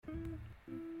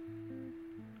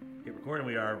recording.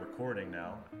 We are recording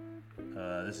now.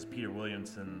 This is Peter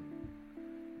Williamson,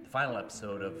 the final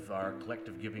episode of our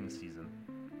collective giving season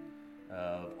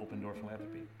of Open Door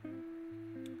Philanthropy.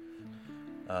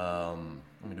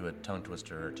 Let me do a tongue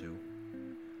twister or two.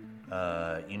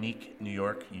 Unique New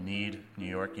York. You need New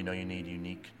York. You know you need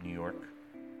unique New York.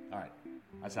 All right,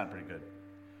 that sounds pretty good.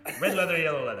 Red leather,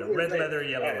 yellow leather. Red leather,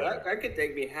 yellow leather. That could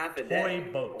take me half a day.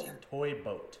 Toy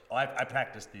boat. Oh, I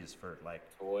practiced these for like...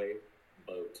 Toy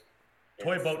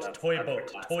boat. Toy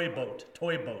boat.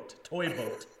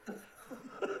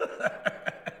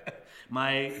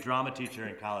 My drama teacher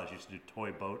in college used to do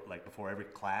toy boat, like before every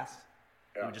class.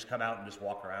 Yeah. He would just come out and just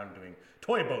walk around doing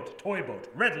toy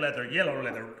boat, red leather, yellow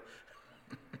leather.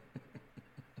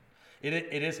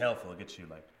 It is helpful. It gets you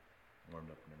like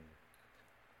warmed up and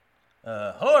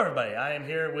everything. Hello, everybody. I am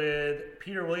here with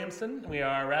Peter Williamson. We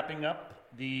are wrapping up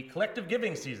the collective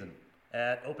giving season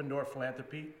at Open Door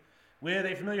Philanthropy with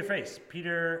a familiar face.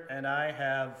 Peter and I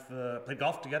have played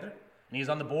golf together, and he's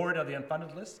on the board of the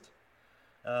unfunded list.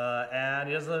 And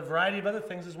he does a variety of other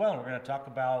things as well, and we're going to talk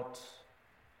about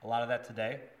a lot of that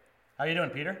today. How are you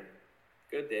doing, Peter?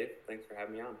 Good, Dave. Thanks for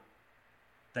having me on.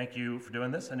 Thank you for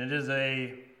doing this, and it is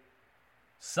a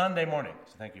Sunday morning,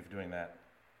 so thank you for doing that.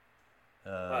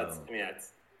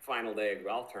 It's final day of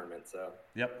golf tournament, so.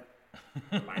 Yep.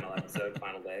 Final episode,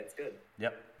 final day. It's good.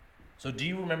 Yep. So do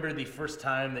you remember the first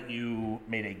time that you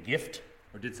made a gift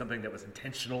or did something that was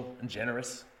intentional and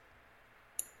generous?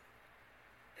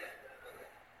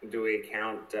 Do we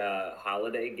count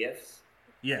holiday gifts?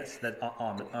 Yes, that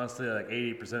honestly, like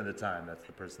 80% of the time, that's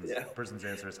the person's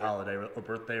answer is holiday or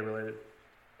birthday related.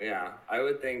 Yeah, I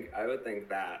would think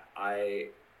that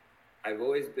I've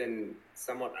always been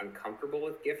somewhat uncomfortable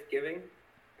with gift giving.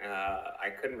 I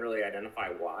couldn't really identify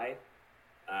why.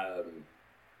 I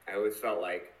always felt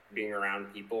like being around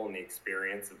people and the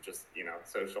experience of just,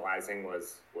 socializing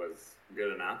was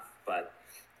good enough. But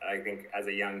I think as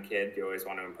a young kid, you always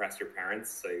want to impress your parents.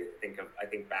 So I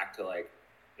think back to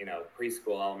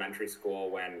preschool, elementary school,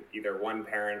 when either one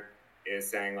parent is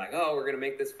saying like, oh, we're going to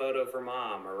make this photo for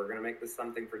mom, or we're going to make this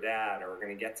something for dad, or we're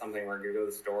going to get something, we're going to go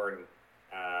to the store and,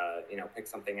 pick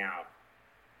something out.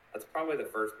 That's probably the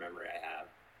first memory I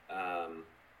have.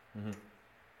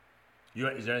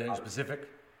 Is there anything specific?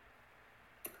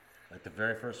 Like the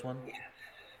very first one?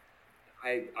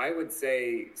 Yeah. I would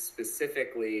say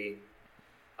specifically,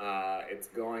 it's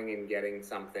going and getting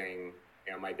something.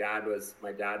 My dad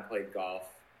played golf.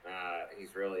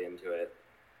 He's really into it.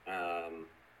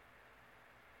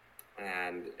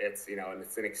 And it's,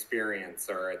 it's an experience,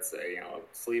 or it's a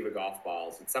sleeve of golf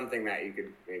balls. It's something that you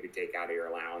could maybe take out of your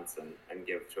allowance and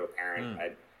give to a parent.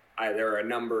 There are a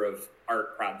number of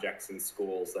art projects in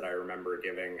schools that I remember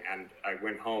giving, and I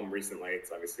went home recently.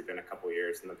 It's obviously been a couple of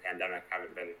years in the pandemic.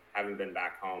 Haven't been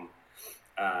back home.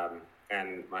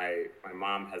 And my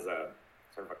mom has a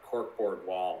sort of a corkboard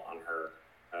wall on her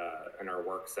in her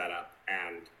work setup,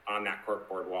 and on that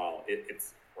corkboard wall,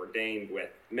 it's ordained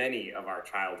with many of our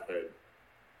childhood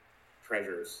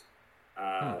treasures.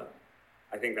 I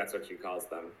think that's what she calls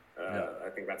them. I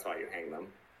think that's why you hang them.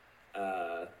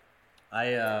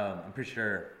 I'm pretty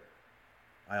sure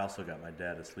I also got my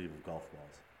dad a sleeve of golf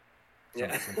balls.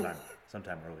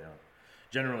 Sometime early on.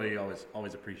 Generally,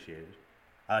 always appreciated.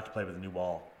 I like to play with a new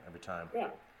ball every time. Yeah.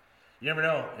 You never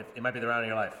know if it might be the round of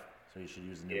your life, so you should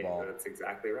use a new ball. That's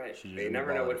exactly right. You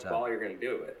never know which ball you're going to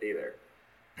do it with either.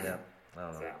 Yeah, I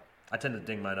don't know. So. I tend to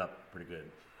ding mine up pretty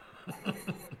good.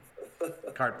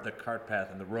 The cart path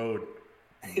and the road.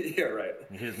 Yeah, right.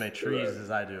 You hit as many trees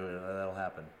as I do, that'll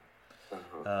happen.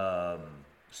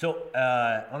 So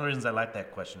one of the reasons I like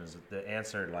that question is that the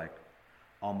answer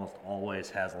almost always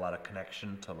has a lot of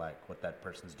connection to what that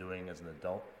person's doing as an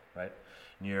adult, right?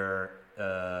 And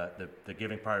the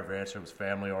giving part of your answer was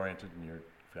family oriented, and you've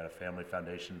got a family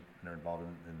foundation and are involved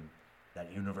in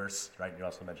that universe, right? You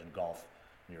also mentioned golf,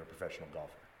 and you're a professional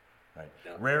golfer, right?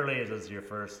 Yeah. Rarely is your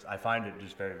first. I find it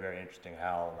just very, very interesting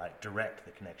how direct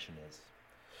the connection is.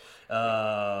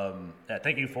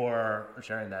 Thank you for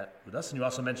sharing that with us. And you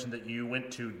also mentioned that you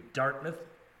went to Dartmouth.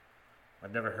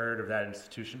 I've never heard of that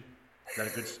institution.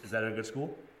 Is that a good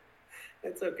school?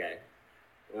 It's okay.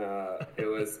 It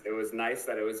was nice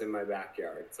that it was in my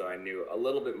backyard, so I knew a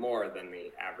little bit more than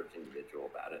the average individual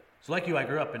about it. So like you, I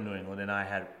grew up in New England, and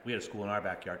we had a school in our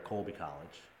backyard, Colby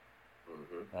College,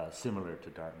 similar to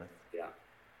Dartmouth.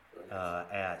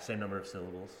 Yeah. Same number of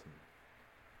syllables.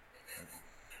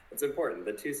 It's important.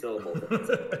 The 2 syllables.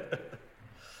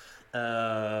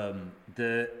 I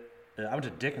went to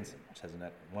Dickinson, which has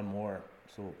one more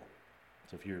syllable.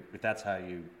 So if that's how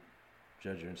you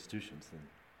judge your institutions, then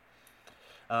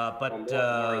But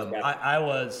I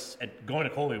was going to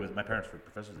Colby with my parents were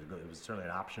professors. It was certainly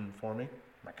an option for me.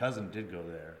 My cousin did go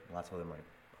there. Lots of my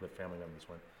other family members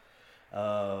went.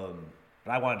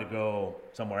 But I wanted to go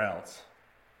somewhere else,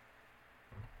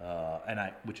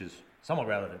 which is somewhat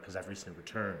relevant because I've recently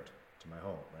returned to my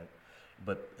home, right?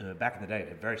 But back in the day, I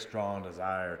had a very strong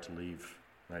desire to leave,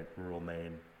 right, rural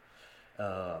Maine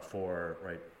for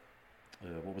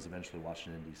what was eventually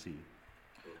Washington D.C.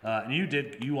 And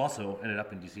you also ended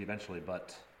up in D.C. eventually,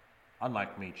 but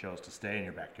unlike me, chose to stay in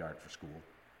your backyard for school.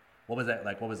 What was that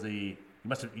like?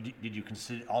 Did you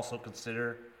also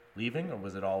consider leaving, or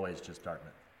was it always just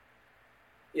Dartmouth?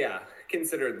 Yeah,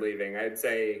 considered leaving. I'd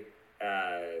say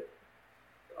a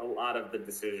lot of the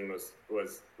decision was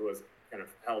kind of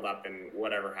held up in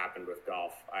whatever happened with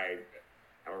golf.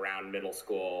 Around middle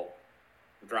school,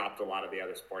 dropped a lot of the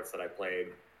other sports that I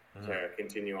played to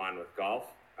continue on with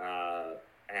golf,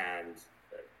 and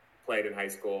played in high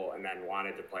school, and then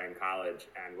wanted to play in college,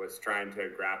 and was trying to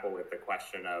grapple with the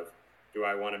question of, do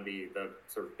I want to be the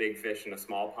sort of big fish in a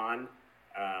small pond,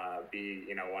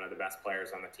 be one of the best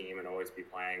players on the team and always be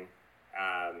playing,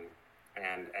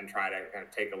 and try to kind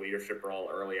of take a leadership role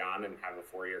early on and have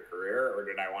a 4-year career, or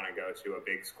did I want to go to a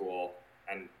big school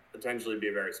and potentially be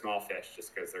a very small fish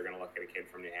just because they're going to look at a kid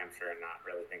from New Hampshire and not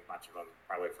really think much of them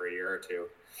probably for a year or two.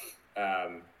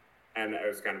 And I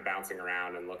was kind of bouncing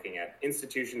around and looking at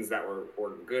institutions that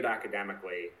were good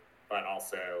academically, but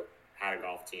also had a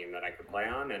golf team that I could play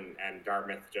on. And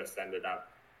Dartmouth just ended up,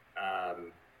 I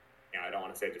don't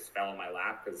want to say just fell in my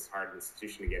lap because it's a hard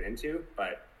institution to get into,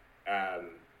 but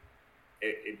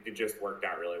it just worked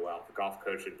out really well. The golf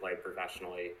coach had played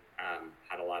professionally,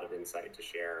 had a lot of insight to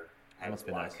share, had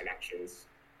a lot of connections,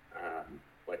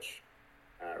 which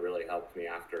really helped me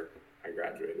after I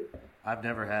graduated. I've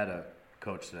never had a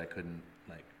coach that I couldn't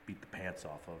beat the pants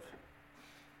off of.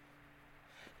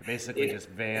 They're basically just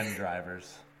van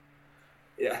drivers.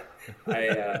 Yeah,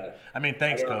 I mean,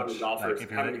 thanks, Coach. If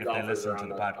they listen to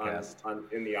the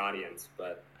podcast, in the audience,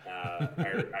 but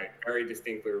I very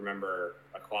distinctly remember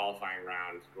a qualifying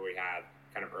round where we had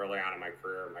kind of early on in my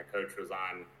career. My coach was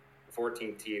on the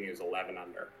 14th tee and he was 11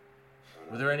 under.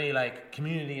 Were there any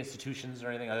community institutions or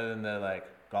anything other than the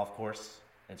golf course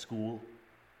and school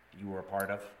you were a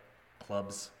part of?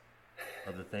 Clubs,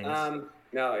 other things?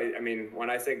 No, I mean, when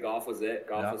I say golf was it,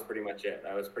 golf was pretty much it.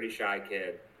 I was a pretty shy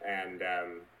kid, and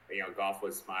golf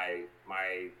was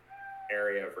my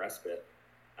area of respite.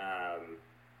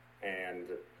 And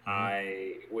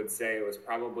I would say it was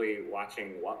probably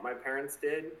watching what my parents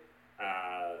did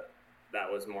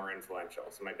that was more influential.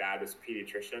 So my dad was a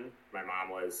pediatrician, my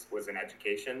mom was in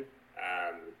education,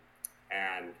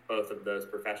 and both of those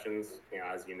professions,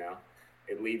 as you know,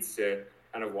 it leads to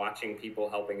kind of watching people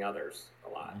helping others a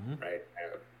lot, right?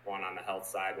 One on the health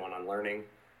side, one on learning.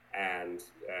 And,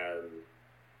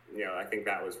 I think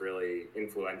that was really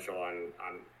influential on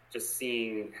just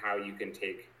seeing how you can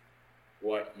take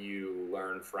what you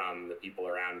learn from the people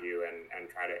around you and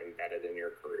try to embed it in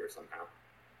your career somehow.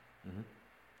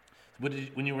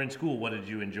 When you were in school, what did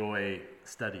you enjoy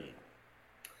studying?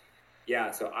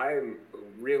 Yeah, so I'm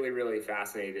really, really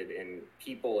fascinated in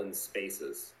people and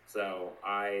spaces. So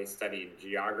I studied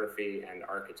geography and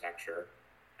architecture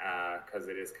because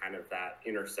it is kind of that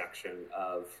intersection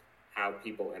of how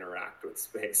people interact with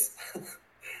space.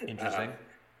 Interesting.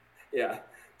 Yeah.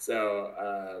 So,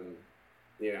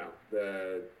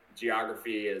 the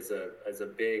geography is a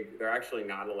big. There are actually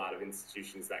not a lot of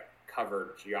institutions that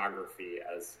cover geography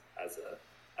as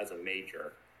a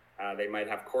major. They might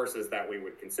have courses that we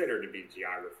would consider to be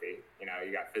geography.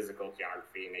 You got physical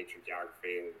geography, nature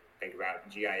geography, and think about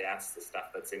GIS, the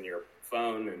stuff that's in your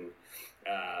phone, and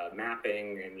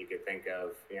mapping, and you could think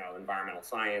of, environmental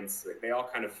science. They all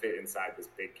kind of fit inside this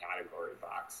big category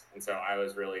box. And so I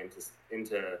was really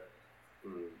into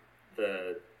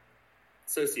the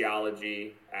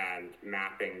sociology and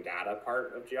mapping data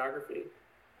part of geography,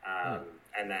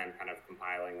 and then kind of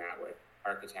compiling that with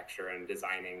architecture and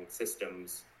designing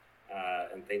systems,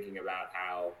 and thinking about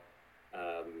how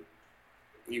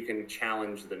you can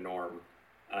challenge the norm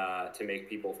to make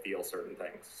people feel certain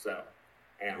things. So,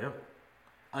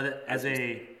 as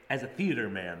a theater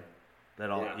man,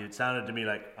 it sounded to me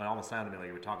it almost sounded to me like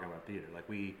you were talking about theater.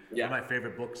 One of my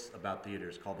favorite books about theater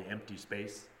is called The Empty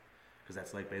Space, because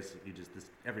that's basically just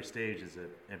this. Every stage is an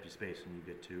empty space, and you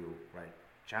get to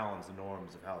challenge the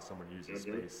norms of how someone uses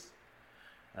space.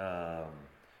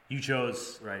 You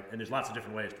chose, and there's lots of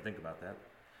different ways to think about that.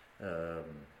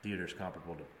 Theater is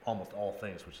comparable to almost all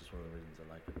things, which is one of the reasons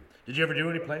I like it. Did you ever do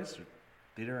any plays or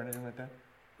theater or anything like that?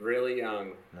 really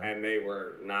young, No. and they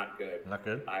were not good. Not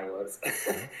good? I was.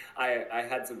 I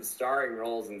had some starring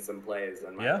roles in some plays,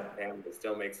 and my family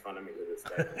still makes fun of me to this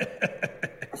day.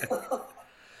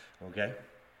 Okay.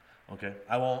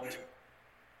 I won't.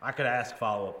 I could ask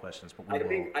follow-up questions, but I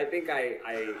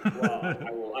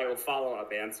will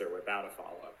follow-up answer without a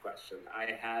follow-up question.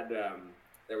 I had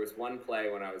there was one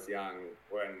play when I was young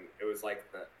when it was like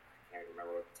I can't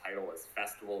remember what the title was,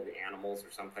 Festival of the Animals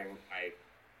or something.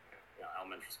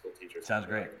 Elementary school teacher. Sounds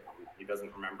great. He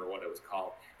doesn't remember what it was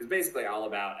called. It was basically all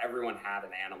about everyone had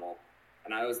an animal,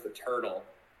 and I was the turtle.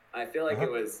 I feel like it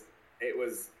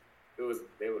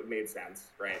made sense,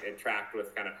 right? It tracked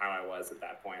with kind of how I was at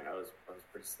that point. I was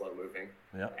pretty slow moving.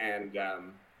 Yeah. And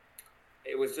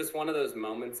it was just one of those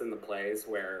moments in the plays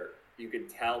where you could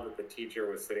tell that the teacher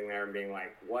was sitting there and being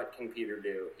like, what can Peter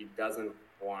do? He doesn't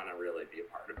want to really be a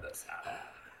part of this at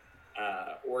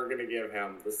all. We're going to give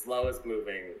him the slowest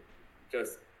moving,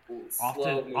 just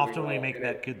slow moving. Often we make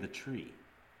that kid the tree.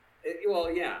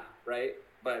 Well, yeah, right?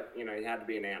 But, he had to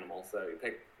be an animal. So you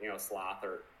pick, sloth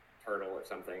or turtle or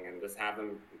something and just have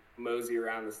him mosey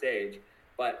around the stage.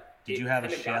 But did you have a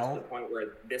shell? Got to the point where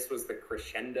this was the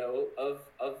crescendo of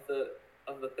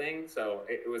the thing. So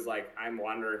it was like I'm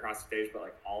wandering across the stage, but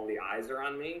like all the eyes are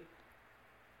on me.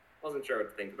 Wasn't sure what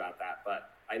to think about that,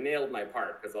 but I nailed my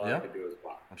part because all I had to do was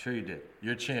walk. I'm sure you did.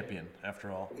 You're a champion,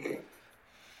 after all.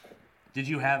 Did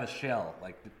you have a shell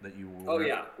like that you wore? Oh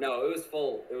yeah, no, it was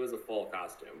full. It was a full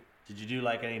costume. Did you do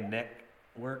like any neck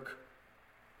work?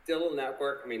 Still neck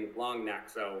work. I mean, long neck.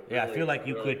 So yeah, really, I feel like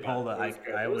you could pull the.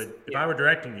 I would if I were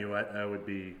directing you. I would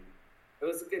be. It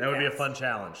was a good. That would be a fun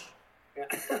challenge. Yeah.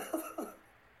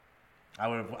 I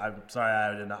would have. I'm sorry,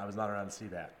 I did not. I was not around to see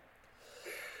that.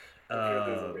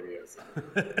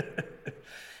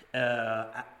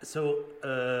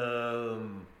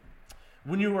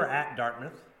 When you were at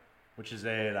Dartmouth, which is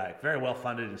a very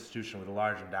well-funded institution with a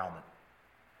large endowment,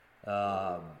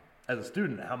 as a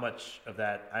student, how much of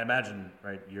that? I imagine,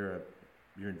 right? You're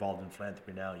involved in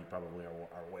philanthropy now. You probably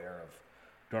are aware of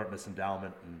Dartmouth's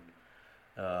endowment, and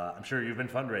I'm sure you've been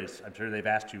fundraised. I'm sure they've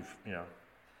asked you,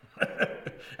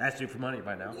 asked you for money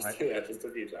by now, right? Yeah, just a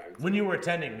few times. When you were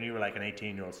attending, when you were like an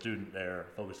 18-year-old student there,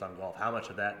 focused on golf, how much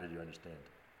of that did you understand?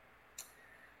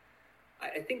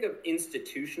 I think of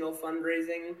institutional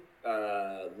fundraising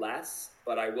less,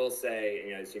 but I will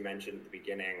say, as you mentioned at the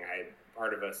beginning, I'm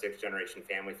part of a sixth-generation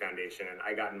family foundation, and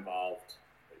I got involved,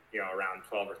 around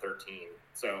 12 or 13.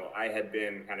 So I had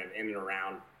been kind of in and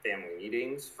around family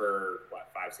meetings for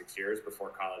 5-6 years before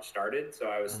college started. So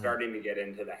I was starting to get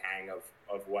into the hang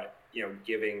of what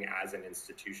giving as an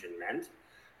institution meant,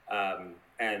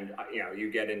 and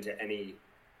you get into any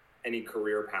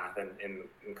career path in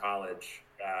college,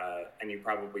 and you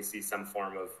probably see some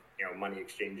form of money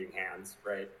exchanging hands,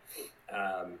 right?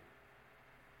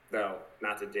 Though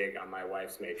not to dig on my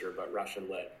wife's major, but Russian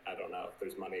lit, I don't know if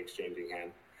there's money exchanging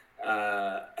hand.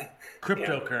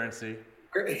 Cryptocurrency.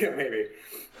 Yeah, maybe.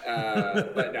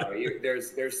 But no,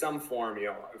 there's some form,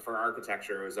 for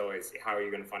architecture, it was always, how are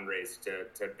you going to fundraise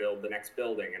to build the next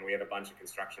building? And we had a bunch of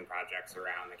construction projects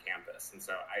around the campus. And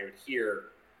so I would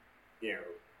hear,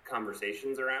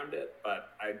 conversations around it,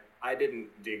 but I didn't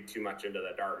dig too much into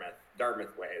the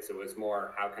Dartmouth ways. It was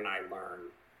more, how can I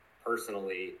learn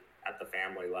personally at the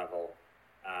family level,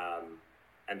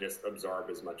 and just absorb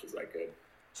as much as I could.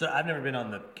 So I've never been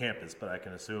on the campus, but I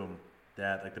can assume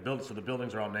that the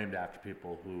buildings are all named after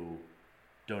people who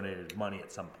donated money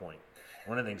at some point.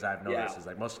 One of the things I've noticed is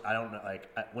when I was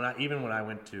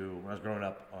growing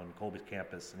up on Colby's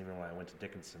campus, and even when I went to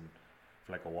Dickinson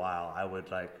for like a while, I would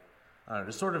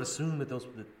just sort of assume that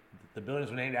the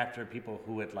buildings were named after people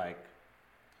who had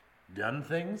done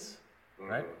things,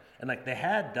 right? And they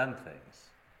had done things,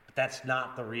 but that's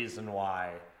not the reason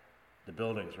why the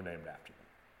buildings were named after them.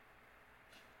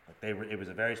 It was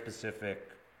a very specific,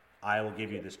 I will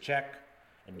give you this check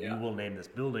and you will name this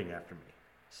building after me.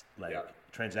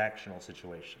 Transactional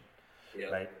situation,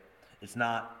 right? It's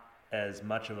not as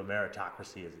much of a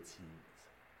meritocracy as it seems.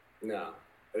 No,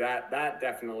 that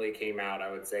definitely came out,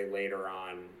 I would say, later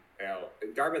on.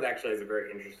 Dartmouth actually is a very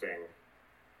interesting,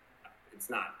 it's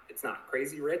not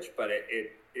crazy rich, but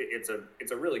it's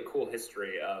a really cool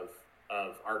history of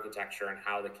architecture and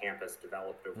how the campus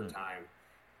developed over time.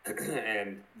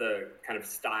 And the kind of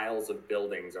styles of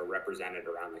buildings are represented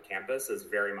around the campus as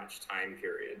very much time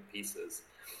period pieces.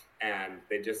 And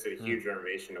they just did a huge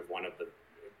renovation of one of the,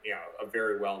 a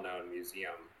very well-known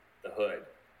museum, the Hood.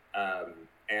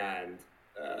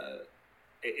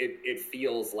 It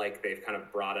feels like they've kind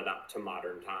of brought it up to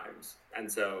modern times.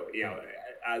 And so,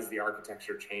 as the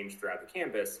architecture changed throughout the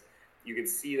campus, you could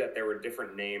see that there were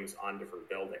different names on different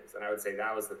buildings. And I would say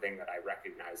that was the thing that I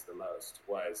recognized the most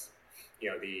was,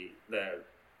 the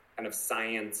kind of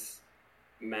science,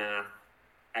 math,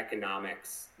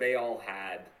 economics, they all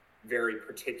had very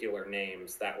particular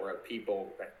names that were of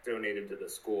people that donated to the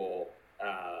school.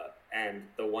 And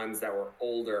the ones that were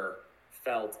older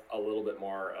felt a little bit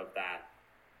more of that,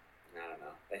 I don't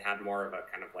know, they had more of a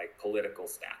kind of like political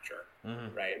stature,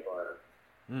 right? Or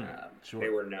sure. They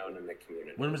were known in the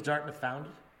community. When was Dartmouth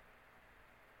founded?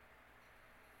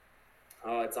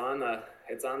 Oh, it's on the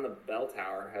bell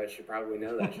tower. I should probably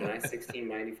know that, shouldn't I?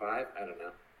 1695? I don't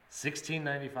know.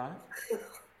 1695?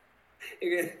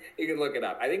 You can look it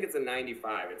up. I think it's a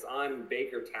 95. It's on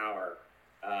Baker Tower.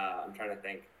 I'm trying to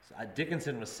think. So,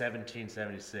 Dickinson was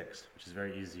 1776, which is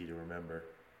very easy to remember.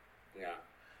 Yeah.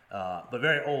 But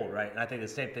very old, right? And I think the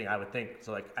same thing I would think.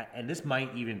 So and this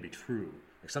might even be true.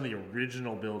 Like some of the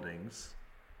original buildings,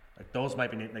 like those might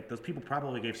be, like those people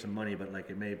probably gave some money, but like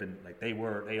it may have been, like they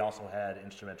also had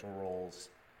instrumental roles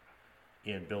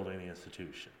in building the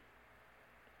institution.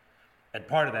 And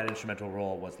part of that instrumental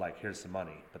role was like, here's some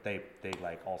money, but they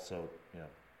like also,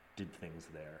 did things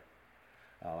there.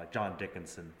 Like John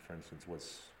Dickinson, for instance,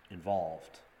 was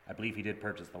involved. I believe he did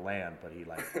purchase the land, but he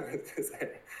like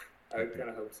I would kind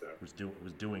of hope so. Was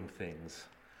doing things.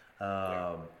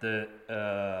 I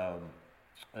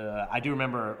do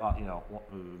remember,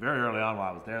 very early on while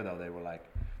I was there, though,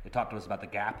 they talked to us about the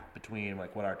gap between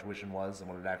like what our tuition was and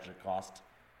what it actually cost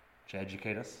to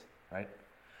educate us, right?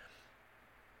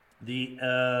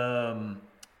 A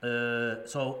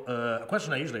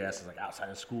question I usually ask is like outside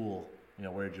of school,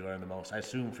 where did you learn the most? I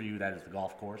assume for you that is the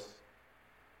golf course.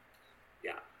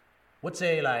 Yeah. What's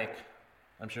I'm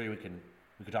sure we could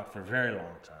talk for a very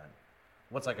long time.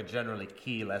 What's like a generally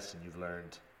key lesson you've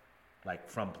learned, like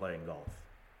from playing golf?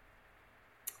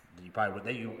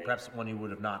 Perhaps one you would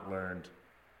have not learned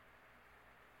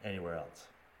anywhere else.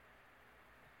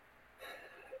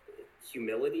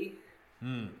 Humility.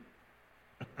 Yeah.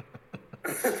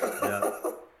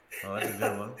 Well, that's a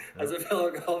good one. Yeah. As a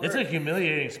fellow golfer, it's a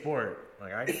humiliating sport.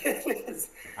 Like I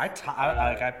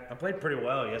played pretty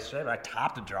well yesterday, but I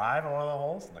topped a drive on one of the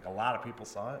holes. Like a lot of people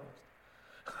saw it.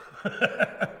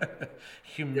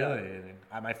 Humiliating.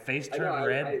 Yeah. My face turned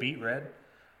red, beet red.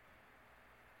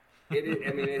 It is,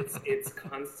 I mean, it's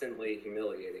constantly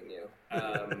humiliating you.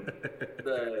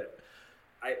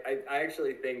 I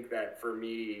actually think that for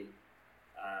me,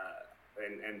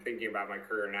 and thinking about my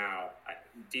career now,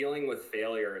 dealing with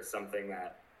failure is something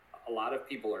that a lot of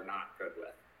people are not good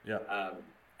with. Yeah.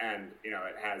 And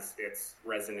it has its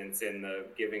resonance in the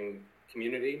giving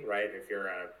community, right? If you're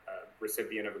a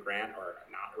recipient of a grant or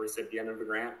not a recipient of a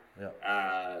grant,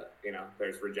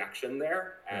 there's rejection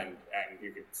there, and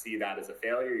you could see that as a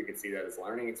failure. You could see that as a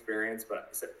learning experience.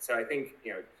 But so I think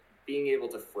being able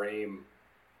to frame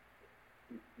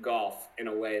golf in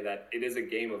a way that it is a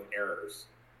game of errors,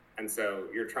 and so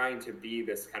you're trying to be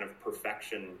this kind of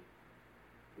perfection.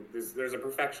 There's a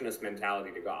perfectionist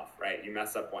mentality to golf, right? You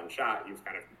mess up one shot, you've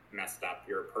kind of messed up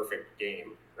your perfect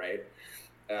game, right?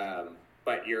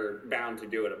 But you're bound to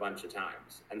do it a bunch of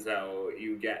times. And so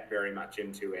you get very much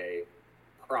into a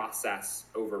process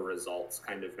over results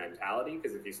kind of mentality,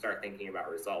 because if you start thinking about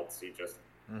results, you just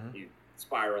you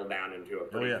spiral down into a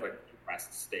pretty quick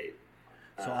depressed state.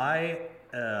 So I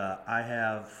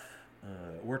have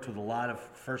worked with a lot of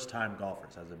first-time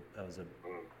golfers. I was a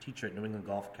teacher at New England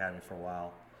Golf Academy for a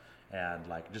while, and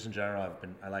like just in general,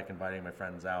 I like inviting my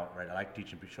friends out. Right, I like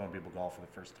showing people golf for the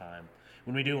first time.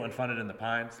 When we do Unfunded in the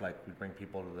Pines, like we bring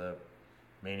people to the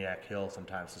Maniac Hill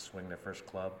sometimes to swing their first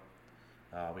club.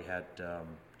 We had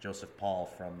Joseph Paul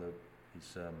from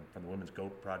the Women's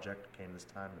Goat Project came this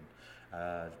time,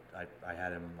 and I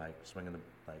had him like swinging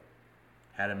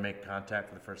had him make contact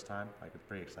for the first time. Like it's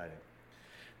pretty exciting.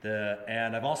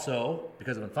 And I've also,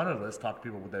 because of Unfunded List, talked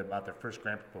to people about their first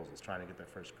grant proposals, trying to get their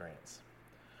first grants,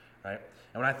 right?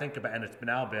 And when I think about, and it's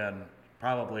now been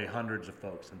probably hundreds of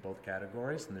folks in both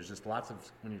categories, and there's just lots of,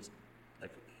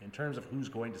 in terms of who's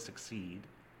going to succeed,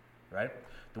 right?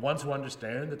 The ones who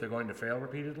understand that they're going to fail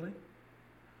repeatedly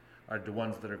are the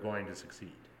ones that are going to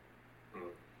succeed.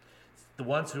 The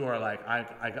ones who are like, I'm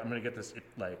going to get this,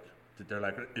 they're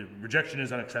like, rejection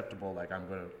is unacceptable, like I'm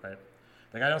going to, right?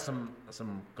 Like I know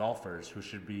some golfers who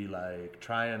should be like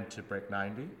trying to break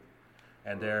 90,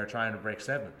 and they're trying to break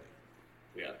 70.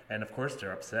 Yeah. And of course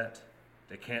they're upset.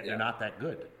 They can't. They're not that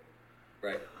good.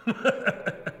 Right.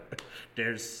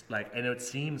 There's and it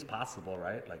seems possible,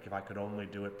 right? Like if I could only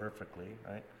do it perfectly,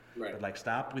 right? Right. But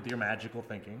stop with your magical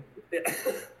thinking.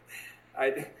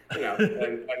 And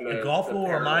golf will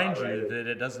remind you right? that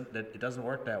it doesn't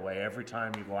work that way every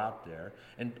time you go out there,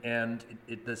 and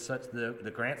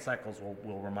the grant cycles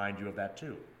will remind you of that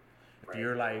too. If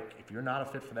you're not a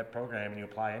fit for that program and you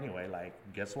apply anyway, like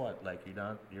guess what? Like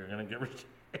you're gonna get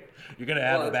you're gonna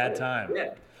have a bad time.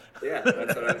 Yeah,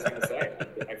 that's what I was gonna say.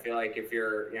 I feel like if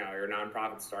your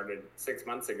nonprofit started 6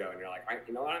 months ago and you're like,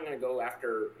 you know what, I'm gonna go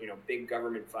after big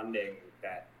government funding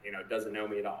that doesn't know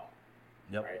me at all.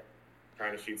 Yep. Right.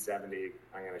 Trying to shoot 70,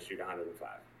 I'm going to shoot 105.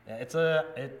 Yeah, it's a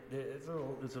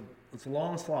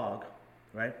long slog,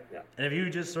 right? Yeah. And if you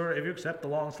accept the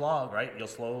long slog, right, you'll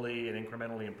slowly and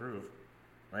incrementally improve,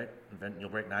 right? And then you'll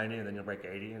break 90, and then you'll break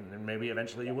 80, and then maybe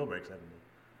eventually you will break 70.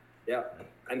 Yeah.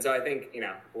 And so I think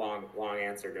long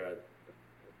answer to a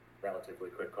relatively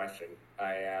quick question.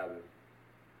 I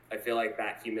feel like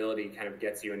that humility kind of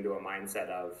gets you into a mindset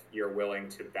of you're willing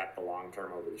to bet the long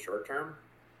term over the short term.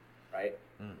 Right.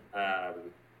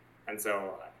 And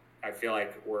so I feel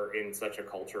like we're in such a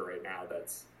culture right now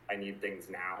I need things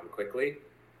now and quickly.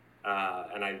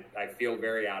 And I feel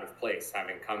very out of place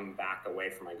having come back away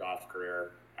from my golf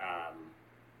career.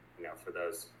 For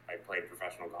those, I played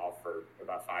professional golf for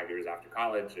about 5 years after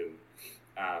college and,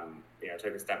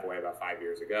 took a step away about 5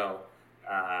 years ago.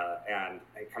 And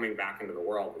coming back into the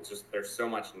world, it's just, there's so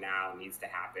much now needs to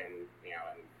happen,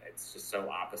 and it's just so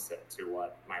opposite to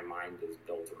what my mind is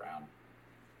built around.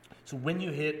 So when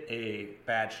you hit a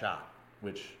bad shot,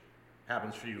 which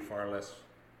happens for you far less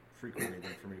frequently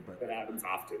than for me, but it happens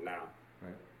often now.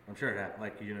 Right. I'm sure it happens,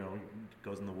 like, it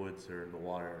goes in the woods or in the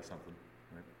water or something,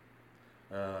 right?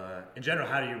 In general,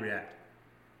 how do you react?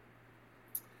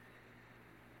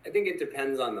 I think it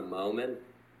depends on the moment.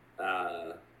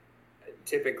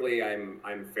 Typically,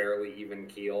 I'm fairly even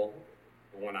keel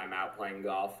when I'm out playing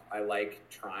golf. I like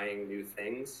trying new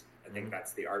things. I think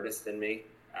that's the artist in me.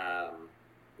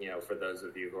 For those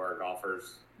of you who are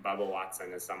golfers, Bubba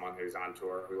Watson is someone who's on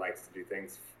tour who likes to do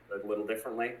things a little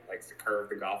differently, likes to curve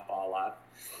the golf ball a lot.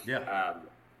 Yeah.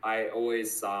 I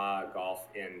always saw golf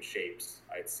in shapes.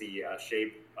 I'd see a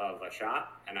shape of a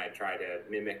shot, and I'd try to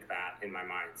mimic that in my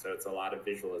mind. So it's a lot of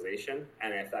visualization.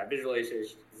 And if that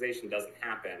visualization doesn't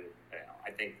happen, I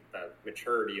think the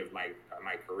maturity of my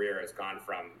career has gone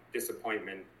from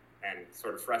disappointment and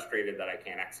sort of frustrated that I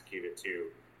can't execute it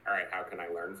to, all right, how can I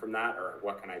learn from that? Or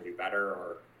what can I do better?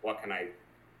 Or what can I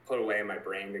put away in my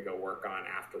brain to go work on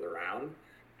after the round?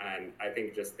 And I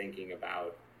think just thinking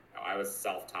about, I was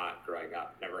self-taught growing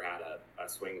up, never had a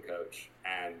swing coach.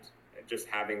 And just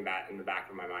having that in the back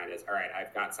of my mind is, all right,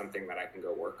 I've got something that I can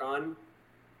go work on.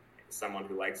 Someone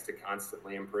who likes to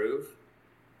constantly improve,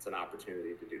 it's an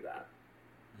opportunity to do that.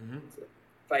 Mm-hmm. So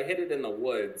if I hit it in the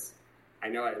woods, I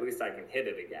know at least I can hit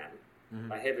it again. Mm-hmm.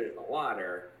 If I hit it in the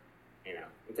water,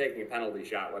 I'm taking a penalty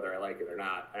shot whether I like it or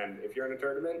not. And if you're in a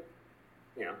tournament,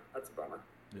 that's a bummer.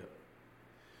 Yeah.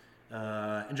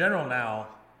 In general now,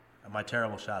 my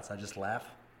terrible shots, I just laugh.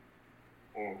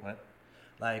 Right?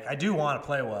 Like, I do want to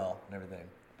play well and everything,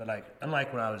 but like,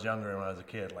 unlike when I was younger and when I was a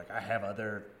kid, like, I have I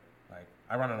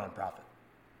run a nonprofit.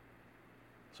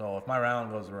 So if my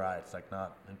round goes awry, it's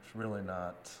really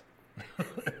not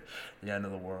the end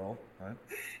of the world, right?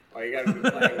 Well, you got to be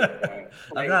playing.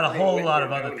 I've got a whole lot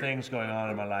of other things going on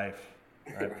in my life,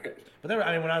 right? Right. But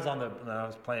when I was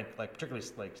playing, like, particularly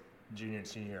like junior and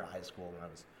senior year of high school, when I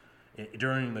was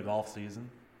during the golf season,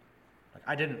 like,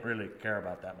 I didn't really care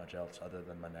about that much else other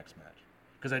than my next match,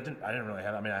 because I didn't really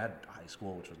have. I mean, I had high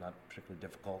school, which was not particularly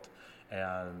difficult,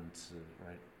 and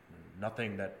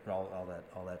nothing that all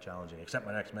that challenging except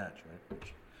my next match, right?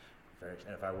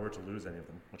 And if I were to lose any of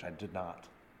them, which I did not.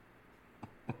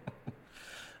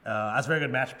 I was a very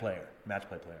good match play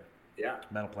player. Yeah.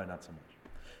 Mental play, not so much.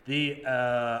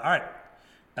 All right.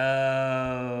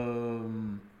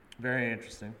 Very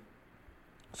interesting.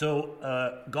 So,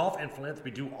 golf and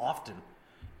philanthropy do often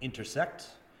intersect.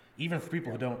 Even for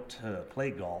people who don't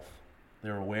play golf,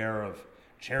 they're aware of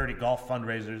charity golf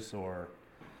fundraisers or,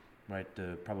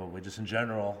 probably just in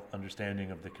general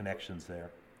understanding of the connections there.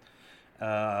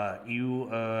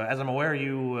 As I'm aware,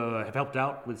 you have helped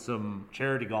out with some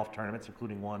charity golf tournaments,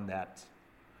 including one that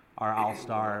our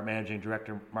All-Star Managing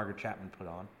Director, Margaret Chapman, put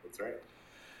on. That's right.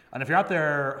 And if you're out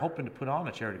there hoping to put on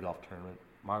a charity golf tournament,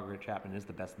 Margaret Chapman is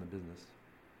the best in the business.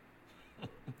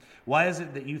 Why is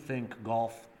it that you think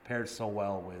golf pairs so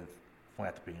well with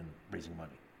philanthropy and raising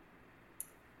money?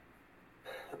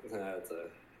 That's a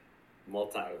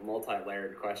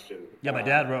multi-layered question. Yeah, my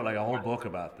dad wrote like a whole book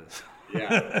about this.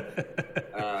 Yeah.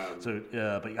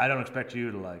 But I don't expect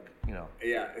you to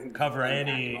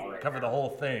cover the whole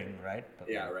thing, right? But,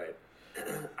 yeah, right.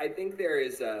 I think there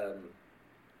is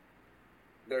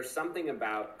there's something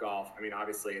about golf. I mean,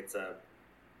 obviously it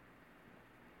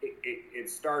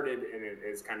started and it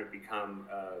has kind of become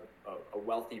a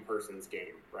wealthy person's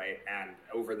game, right? And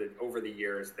over the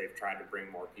years, they've tried to bring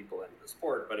more people into the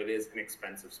sport, but it is an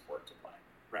expensive sport to play,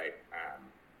 right?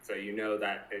 So you know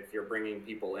that if you're bringing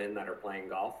people in that are playing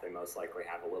golf, they most likely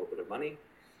have a little bit of money.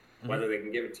 Whether they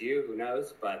can give it to you, who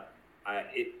knows? But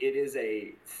it is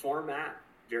a format.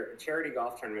 Charity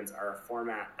golf tournaments are a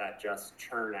format that just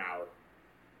churn out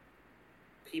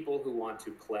people who want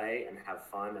to play and have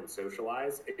fun and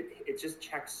socialize. It just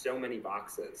checks so many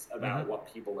boxes about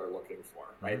what people are looking for,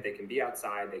 right? They can be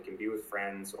outside, they can be with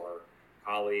friends or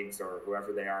colleagues or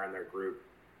whoever they are in their group,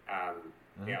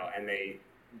 you know, and they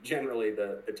generally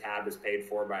the tab is paid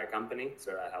for by a company,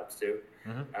 so that helps too.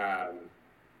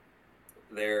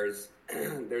 There's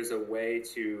a way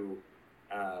to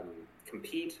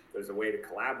compete. There's a way to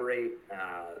collaborate.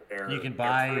 You can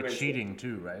buy cheating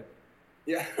too, right?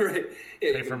 Yeah, right.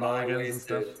 Yeah, pay for mulligans and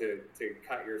stuff to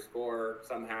cut your score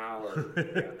somehow, or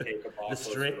take a ball the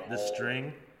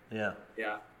string. Yeah.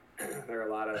 There are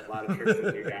a lot of tricks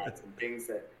and doodads and things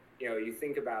that you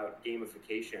think about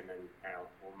gamification, and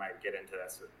we might get into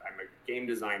this. I'm a game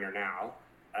designer now.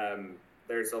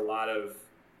 There's a lot of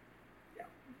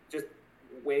just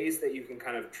ways that you can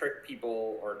kind of trick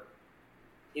people or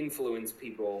influence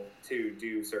people to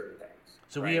do certain things.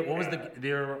 So right?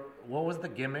 What was the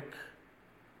gimmick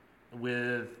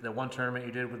with the one tournament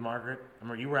you did with Margaret? I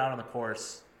remember you were out on the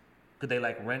course. Could they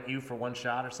rent you for one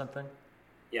shot or something?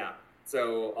 Yeah.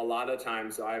 So a lot of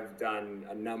times I've done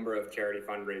a number of charity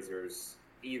fundraisers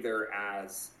either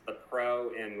as the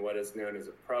pro in what is known as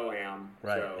a pro-am.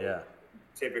 Right. So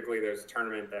typically there's a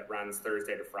tournament that runs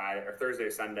Thursday to Friday or Thursday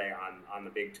to Sunday on the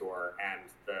big tour, and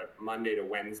the Monday to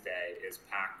Wednesday is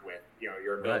packed with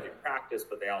your ability to practice,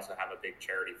 but they also have a big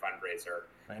charity fundraiser.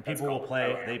 Right. And people will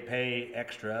play. They pay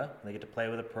extra. They get to play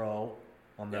with a pro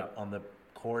on the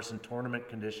course and tournament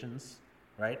conditions,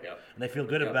 right? Yep. And they feel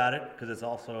good about it because it's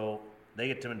also they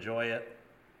get to enjoy it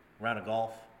around a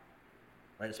golf,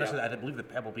 right? Especially I believe the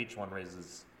Pebble Beach one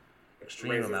raises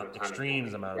extreme amount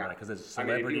of money because there's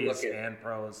celebrities and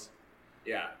pros.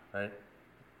 Yeah. Right.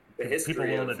 The history people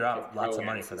willing to drop lots of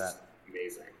money for that.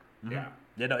 Amazing. Yeah.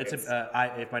 Yeah. No,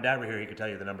 if my dad were here, he could tell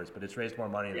you the numbers, but it's raised more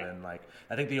money than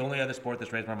I think the only other sport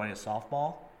that's raised more money is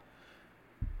softball,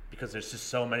 because there's just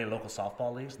so many local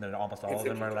softball leagues, and then almost all of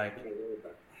them are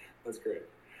That's great.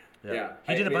 Yeah.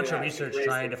 He did a bunch of research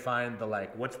trying to find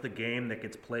what's the game that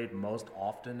gets played most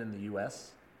often in the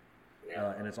U.S.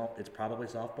 And it's probably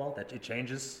softball. That it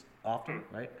changes often,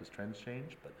 right? Because trends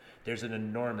change. But there's an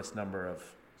enormous number of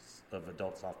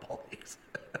adult softball leagues.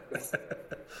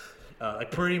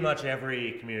 Pretty much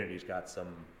every community's got some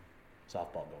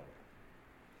softball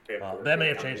going. That may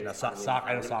have changed now.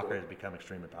 I know soccer has become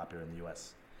extremely popular in the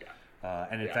U.S.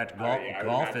 And in fact,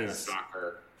 golf is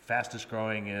fastest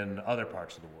growing in other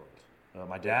parts of the world.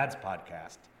 My dad's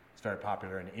podcast is very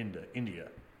popular in India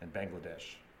and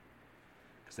Bangladesh,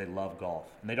 because they love golf,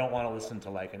 and they don't want to listen to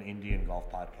an Indian golf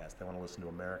podcast. They want to listen to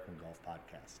American golf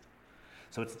podcast.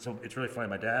 So it's really funny.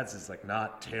 My dad's is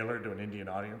not tailored to an Indian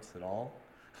audience at all,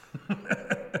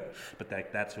 but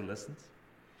that's who listens.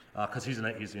 Because he's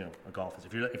a golf.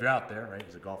 If you're out there, right?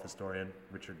 He's a golf historian,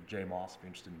 Richard J. Moss. If you're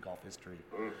interested in golf history,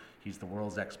 he's the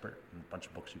world's expert. And a bunch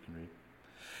of books you can read,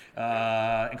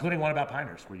 including one about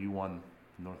Pinehurst, where you won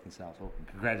the North and South Open.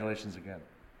 Congratulations again.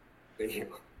 Thank you.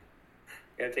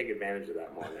 Gotta take advantage of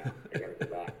that more now. I gotta go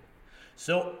back.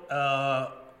 So,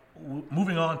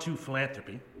 moving on to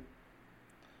philanthropy,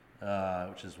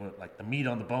 which is the meat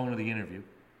on the bone of the interview.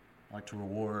 I like to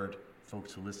reward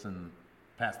folks who listen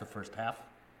past the first half,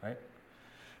 right?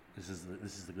 This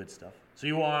is the good stuff. So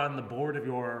you are on the board of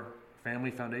your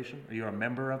family foundation? Are you a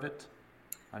member of it?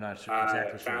 I'm not sure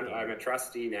exactly sure. I'm a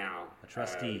trustee now. A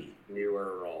trustee.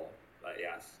 Newer role, but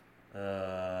yes.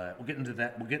 We'll get into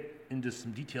that. We'll get into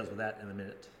some details of that in a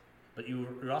minute. But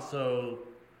you're also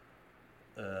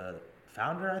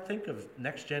founder, I think, of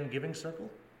Next Gen Giving Circle.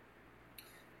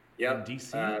 Yep. In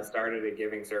DC. Started a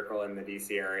giving circle in the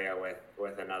DC area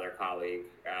with another colleague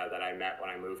that I met when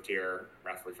I moved here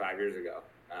roughly 5 years ago,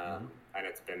 and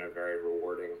it's been a very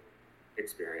rewarding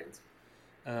experience.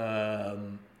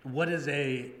 What is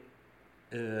the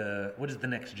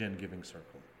Next Gen Giving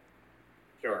Circle?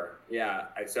 Sure. Yeah.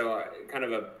 So kind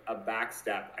of a back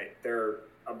step. There are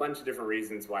a bunch of different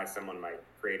reasons why someone might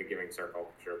create a giving circle.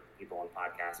 I'm sure people on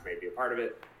podcasts may be a part of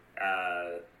it,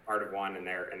 part of one in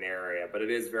their area. But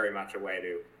it is very much a way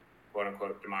to, quote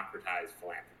unquote, democratize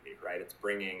philanthropy. Right. It's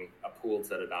bringing a pooled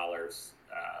set of dollars,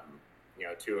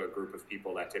 to a group of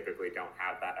people that typically don't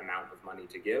have that amount of money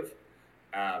to give.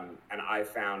 And I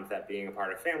found that being a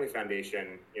part of Family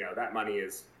Foundation, that money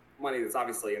is money that's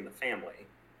obviously in the family,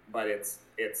 but it's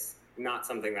not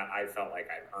something that I felt like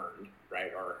I've earned,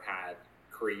 right, or had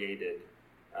created,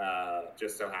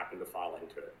 just so happened to fall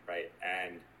into it, right?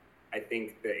 And I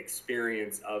think the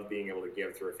experience of being able to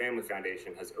give through a Family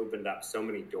Foundation has opened up so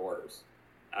many doors,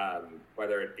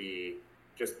 whether it be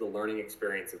just the learning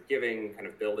experience of giving, kind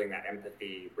of building that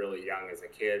empathy really young as a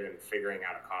kid and figuring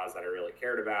out a cause that I really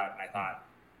cared about. And I thought,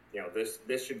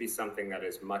 this should be something that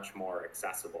is much more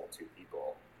accessible to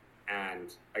people.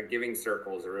 And a giving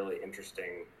circle is a really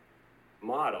interesting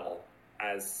model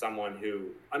as someone who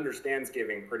understands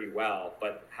giving pretty well,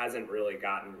 but hasn't really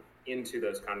gotten into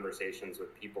those conversations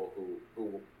with people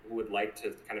who would like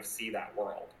to kind of see that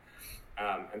world.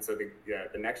 And so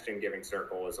the Next Gen Giving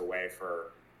Circle is a way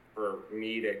for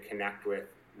me to connect with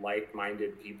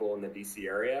like-minded people in the DC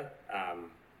area.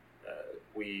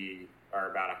 We are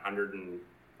about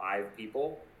 105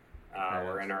 people.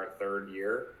 We're in our third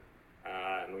year,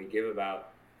 and we give about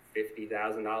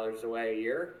 $50,000 away a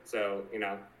year. So,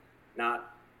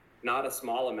 not a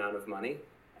small amount of money.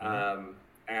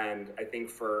 And I think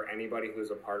for anybody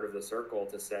who's a part of the circle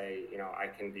to say, I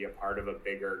can be a part of a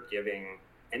bigger giving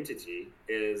entity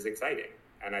is exciting.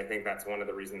 And I think that's one of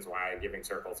the reasons why giving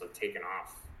circles have taken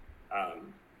off.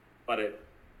 But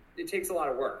it takes a lot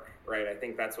of work, right? I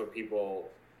think that's what people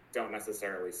don't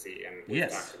necessarily see. And we've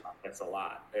talked about this a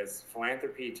lot, is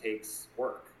philanthropy takes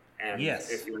work. And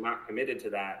if you're not committed to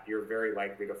that, you're very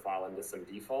likely to fall into some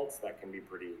defaults that can be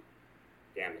pretty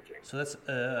damaging. So that's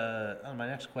my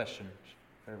next question,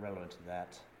 very relevant to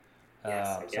that.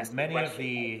 So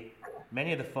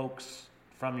many of the folks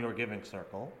from your giving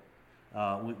circle,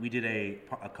 we did a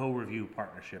co-review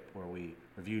partnership where we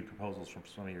reviewed proposals from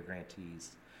some of your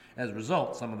grantees. As a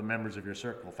result, some of the members of your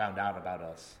circle found out about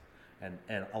us,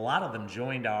 and a lot of them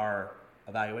joined our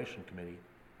evaluation committee,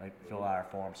 right? Fill out our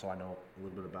form, so I know a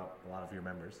little bit about a lot of your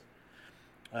members.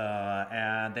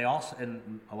 And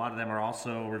a lot of them are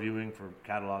also reviewing for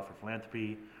Catalog for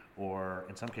Philanthropy, or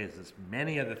in some cases,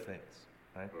 many other things,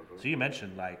 right? So you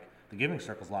mentioned the giving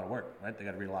circle is a lot of work, right? They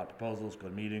got to read a lot of proposals, go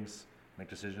to meetings, make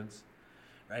decisions,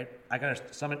 right? I can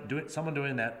understand someone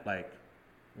doing that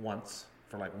once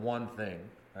for one thing,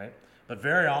 right? But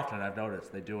very often I've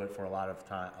noticed they do it for a lot of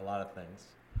things.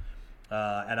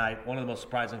 And one of the most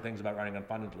surprising things about running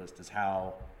unfunded list is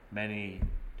how many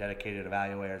dedicated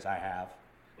evaluators I have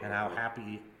and how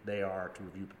happy they are to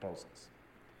review proposals.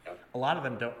 A lot of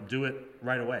them don't do it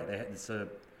right away.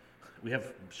 We have,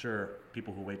 I'm sure,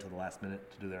 people who wait till the last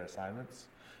minute to do their assignments,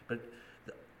 but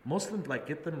most of them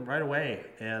get them right away,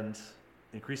 and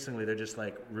increasingly they're just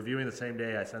reviewing the same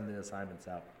day I send the assignments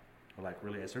out, or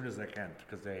really as soon as they can,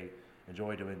 because they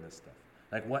enjoy doing this stuff.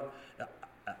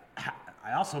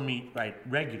 I also meet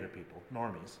regular people,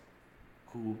 normies,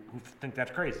 who think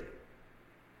that's crazy.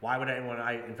 Why would anyone?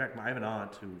 In fact, I have an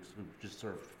aunt who just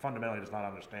sort of fundamentally does not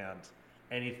understand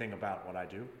anything about what I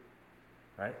do.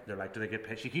 Right? They're like, do they get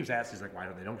paid? She keeps asking, she's like, why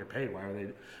don't they get paid? Why are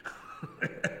they?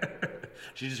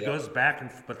 She just goes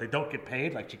back, but they don't get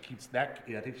paid. She keeps that.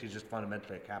 I think she's just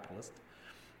fundamentally a capitalist.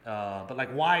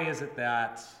 But why is it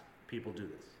that people do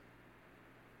this?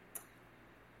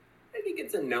 I think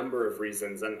it's a number of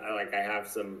reasons, and I have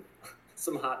some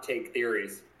hot take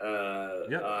theories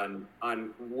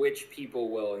on which people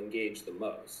will engage the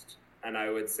most. And I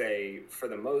would say, for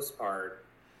the most part,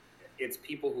 it's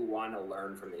people who want to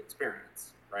learn from the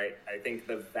experience, right? I think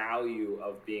the value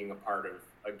of being a part of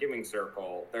a giving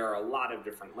circle, there are a lot of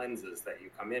different lenses that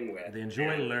you come in with. They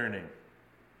enjoy learning.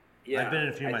 Yeah, I've been in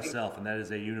a few myself, and that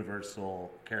is a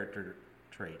universal character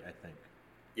trait, I think.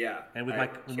 Yeah. And with my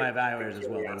evaluators as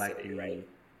well,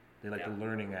 they like the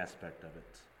learning aspect of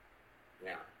it.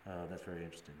 Yeah. That's very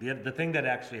interesting. The thing that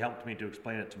actually helped me to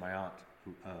explain it to my aunt,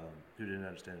 who didn't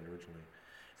understand it originally,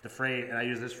 the phrase, and I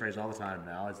use this phrase all the time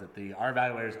now, is that our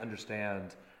evaluators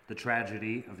understand the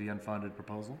tragedy of the unfunded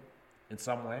proposal in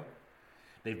some way.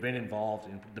 They've been involved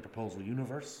in the proposal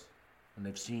universe, and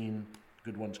they've seen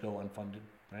good ones go unfunded,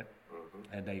 right?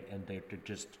 And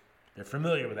they're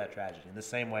familiar with that tragedy in the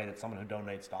same way that someone who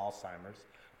donates to Alzheimer's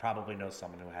probably knows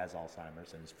someone who has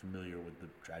Alzheimer's and is familiar with the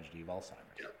tragedy of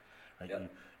Alzheimer's. Right?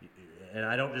 And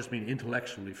I don't just mean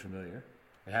intellectually familiar.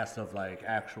 It has to have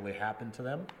actually happened to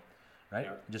them. Right?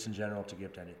 Just in general, to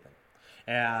give to anything.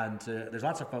 And there's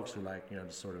lots of folks who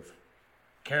just sort of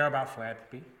care about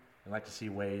philanthropy and like to see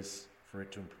ways for it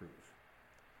to improve.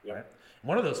 Right?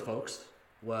 One of those folks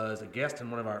was a guest in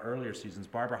one of our earlier seasons,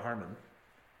 Barbara Harmon,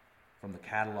 from the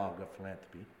Catalog of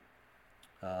Philanthropy.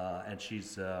 And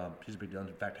she's a big deal. In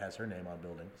fact, has her name on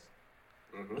buildings.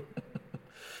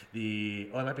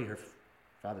 It might be her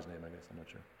father's name, I guess. I'm not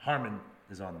sure. Harmon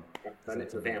is on.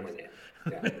 It's a family name.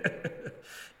 Yeah.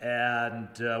 And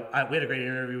we had a great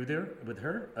interview with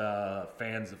her.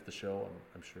 Fans of the show,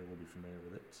 I'm sure, will be familiar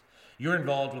with it. You're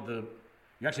involved with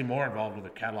You're actually more involved with the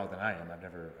catalog than I am. I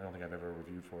don't think I've ever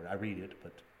reviewed for it. I read it,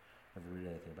 but never read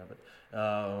anything about it.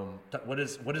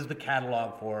 What is the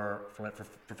catalog for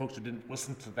folks who didn't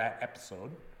listen to that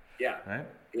episode? Yeah. Right.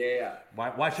 Yeah.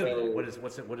 Why should they?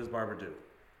 What does Barbara do?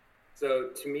 So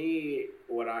to me,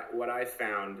 what I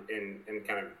found in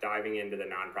kind of diving into the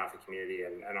nonprofit community,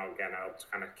 and I'll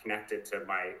kind of connect it to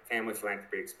my family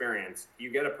philanthropy experience, you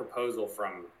get a proposal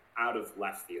from out of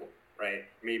left field, right?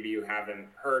 Maybe you haven't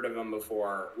heard of them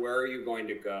before. Where are you going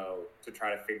to go to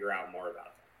try to figure out more about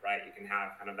them, right? You can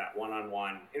have kind of that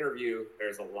one-on-one interview.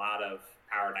 There's a lot of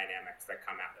power dynamics that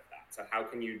come out of that. So how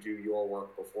can you do your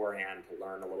work beforehand to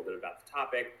learn a little bit about the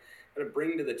topic, and to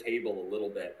bring to the table a little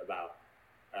bit about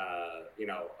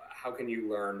how can you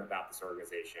learn about this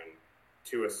organization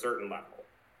to a certain level,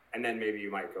 and then maybe you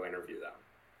might go interview them.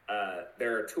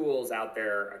 There are tools out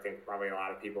there. I think probably a lot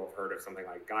of people have heard of something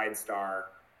like GuideStar,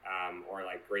 or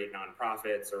like Great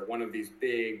Nonprofits, or one of these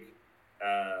big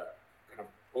kind of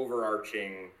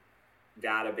overarching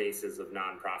databases of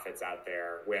nonprofits out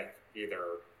there with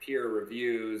either peer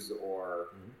reviews or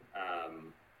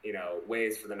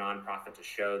ways for the nonprofit to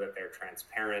show that they're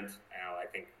transparent. I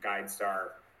think GuideStar,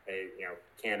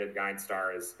 Candid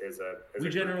GuideStar is a. We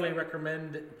generally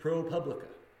recommend ProPublica.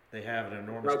 They have an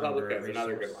enormous number of resources. ProPublica is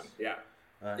another good one.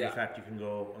 Yeah. In fact, you can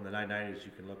go on the 990s.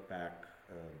 You can look back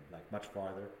much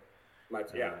farther.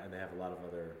 And they have a lot of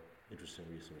other interesting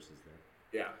resources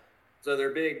there. Yeah. So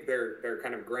they're big. They're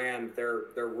kind of grand. Their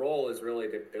role is really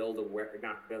to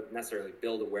not necessarily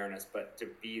build awareness, but to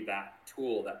be that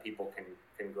tool that people can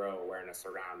grow awareness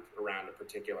around a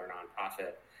particular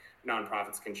nonprofit.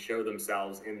 Nonprofits can show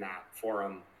themselves in that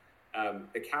forum.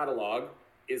 The catalog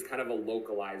is kind of a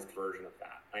localized version of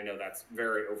that. I know that's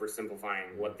very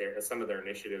oversimplifying some of their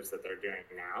initiatives that they're doing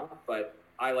now, but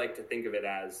I like to think of it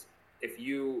as, if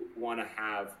you want to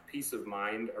have peace of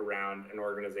mind around an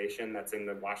organization that's in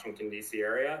the Washington, D.C.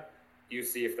 area, you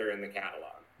see if they're in the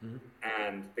catalog. Mm-hmm.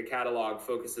 And the catalog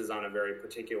focuses on a very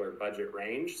particular budget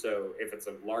range. So if it's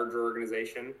a larger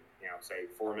organization, say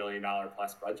 $4 million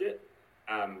plus budget,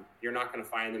 you're not going to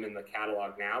find them in the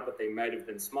catalog now, but they might have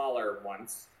been smaller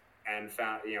once and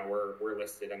found, we're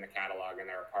listed in the catalog, and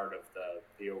they're a part of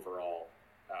the overall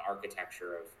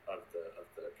architecture of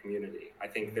the community. I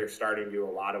think they're starting to do a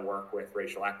lot of work with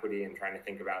racial equity and trying to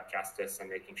think about justice and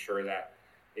making sure that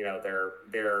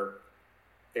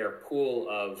their pool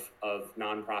of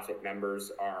nonprofit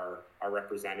members are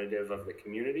representative of the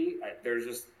community.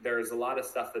 There's a lot of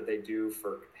stuff that they do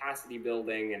for capacity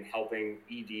building and helping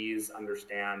EDs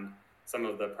understand some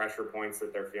of the pressure points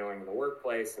that they're feeling in the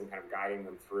workplace and kind of guiding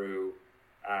them through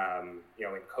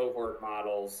in cohort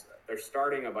models. They're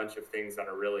starting a bunch of things that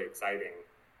are really exciting.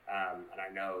 And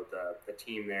I know the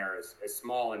team there is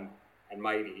small and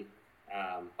mighty,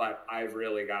 but I've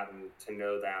really gotten to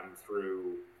know them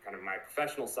through kind of my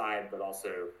professional side, but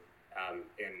also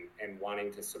in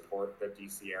wanting to support the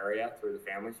DC area through the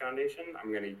Family Foundation.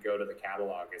 I'm going to go to the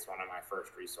catalog as one of my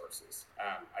first resources.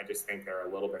 I just think they're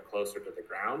a little bit closer to the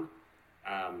ground.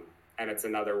 And it's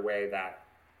another way that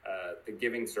the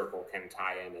Giving Circle can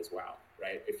tie in as well,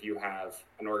 right? If you have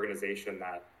an organization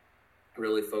that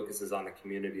really focuses on the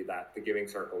community that the Giving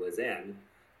Circle is in,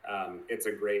 it's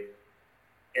a great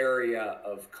area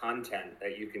of content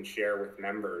that you can share with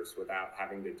members without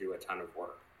having to do a ton of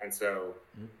work. And so,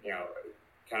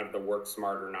 kind of the work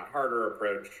smarter, not harder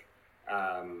approach,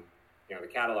 the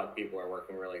catalog people are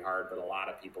working really hard, but a lot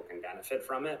of people can benefit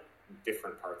from it,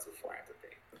 different parts of philanthropy.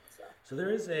 So there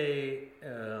is a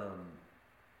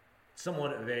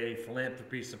somewhat of a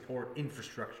philanthropy support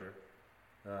infrastructure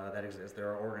that exists. There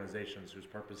are organizations whose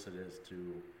purpose it is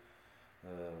to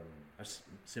are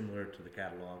similar to the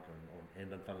catalog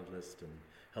and unfunded list, and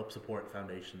help support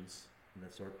foundations and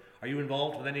that sort. Are you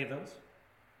involved with any of those?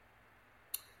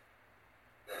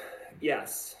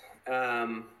 Yes.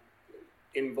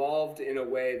 Involved in a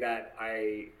way that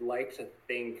I like to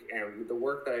think, and the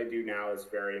work that I do now is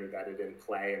very embedded in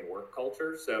play and work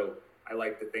culture. So I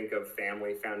like to think of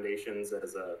family foundations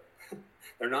as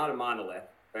they're not a monolith.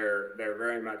 They're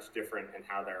very much different in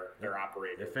how they're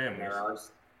operated. They're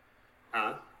families.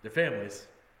 They're families.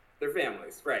 They're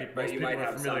families, right. But you might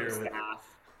have some staff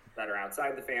that are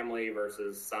outside the family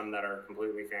versus some that are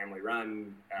completely family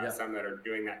run, some that are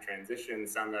doing that transition,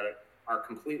 some that are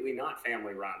completely not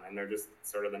family run, and they're just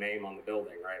sort of the name on the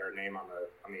building, right, or name on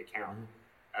the account.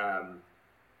 Mm-hmm.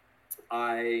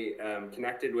 I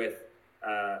connected with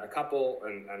a couple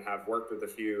and have worked with a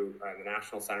few. The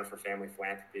National Center for Family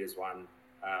Philanthropy is one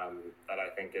that I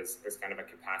think is kind of a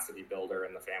capacity builder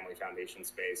in the family foundation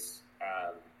space.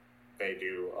 They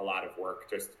do a lot of work,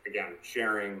 just again,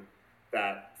 sharing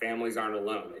that families aren't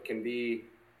alone. It can be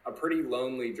a pretty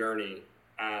lonely journey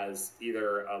as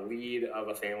either a lead of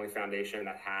a family foundation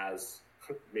that has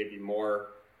maybe more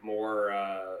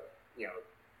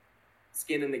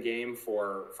skin in the game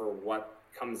for what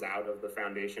comes out of the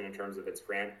foundation in terms of its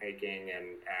grant making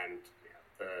and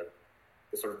the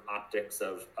sort of optics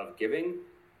of giving.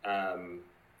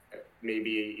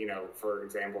 Maybe, for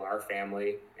example, our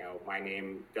family, my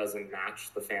name doesn't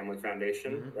match the family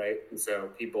foundation, right? And so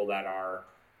people that are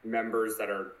members that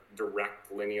are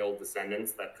direct lineal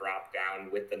descendants that drop down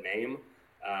with the name,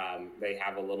 they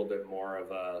have a little bit more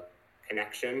of a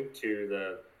connection to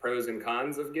the pros and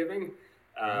cons of giving,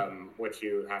 which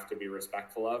you have to be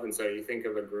respectful of. And so you think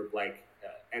of a group like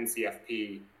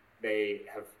NCFP, they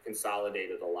have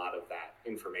consolidated a lot of that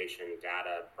information,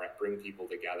 data, bring people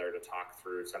together to talk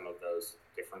through some of those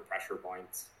different pressure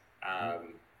points.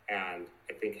 And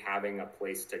I think having a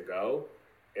place to go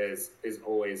is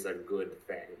always a good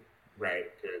thing, right?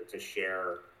 To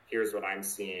share, here's what I'm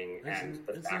seeing.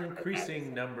 There's an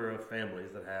increasing number of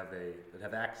families that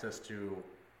have access to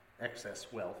excess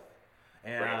wealth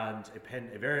and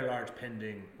a very large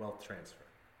pending wealth transfer.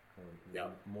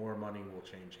 More money will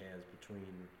change hands between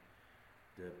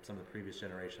some of the previous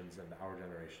generations and our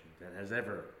generation than has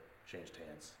ever changed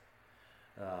hands.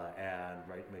 And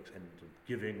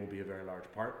giving will be a very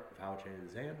large part of how it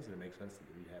changes hands, and it makes sense that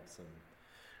we have some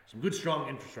good, strong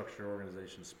infrastructure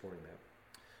organizations supporting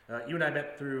that. You and I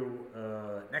met through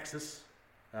Nexus.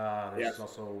 There's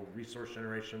also resource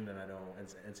generation, and I know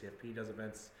NCFP does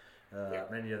events.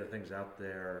 Many other things out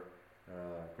there,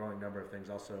 growing number of things.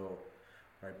 Also,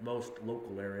 most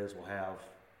local areas will have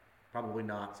probably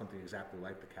not something exactly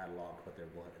like the catalog, but they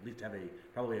will at least have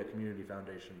probably a community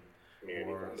foundation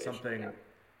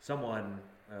someone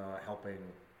helping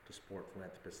to support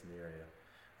philanthropists in the area.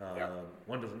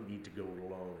 One doesn't need to go it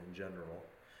alone in general,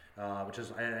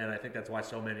 and I think that's why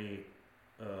so many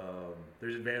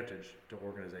there's advantage to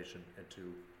organization and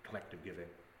to collective giving,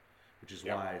 which is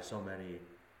why so many,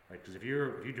 because if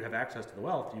you do have access to the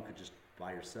wealth, you could just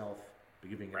by yourself be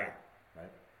giving it out,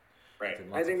 right? Right.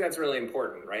 I think that's really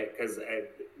important, right? Because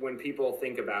when people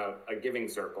think about a giving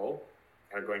circle,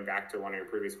 going back to one of your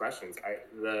previous questions,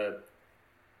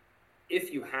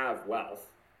 if you have wealth,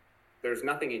 there's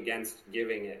nothing against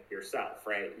giving it yourself,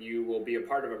 right? You will be a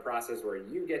part of a process where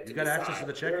you get to decide. You've got access to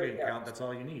the checking account, that's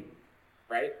all you need.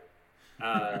 Right?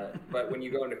 But when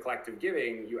you go into collective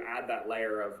giving, you add that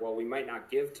layer of, well, we might not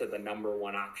give to the number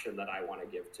one option that I want to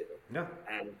give to. No.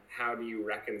 And how do you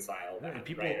reconcile that? And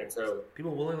people, right? And so,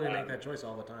 people willingly make that choice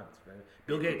all the time.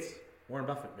 Bill Gates, Warren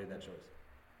Buffett made that choice.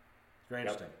 It's very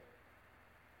interesting.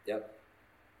 Yep.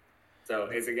 So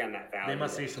it's again that value. They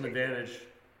must see some advantage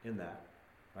in that,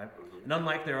 right? And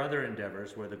unlike their other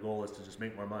endeavors where the goal is to just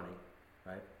make more money,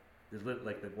 right? There's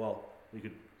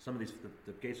some of these,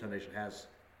 the Gates Foundation has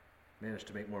managed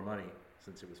to make more money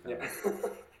since it was founded.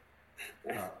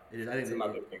 I think some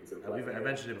other things in play. I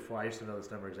mentioned it before. I used to know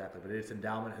this number exactly, but its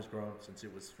endowment has grown since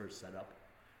it was first set up,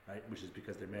 right? Which is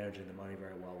because they're managing the money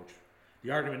very well. Which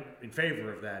the argument in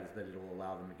favor of that is that it will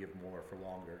allow them to give more for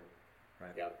longer,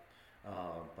 right? Yeah.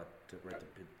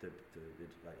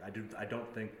 I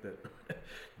don't think that the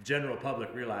general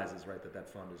public realizes that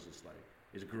fund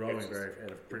is growing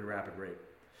at a pretty rapid rate.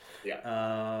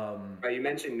 Yeah. You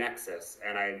mentioned Nexus,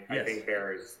 and I think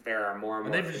there are more and more.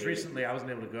 And they've just recently, I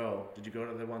wasn't able to go. Did you go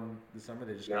to the one this summer?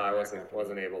 I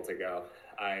wasn't able to go.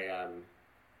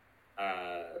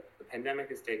 The pandemic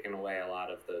has taken away a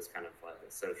lot of those kind of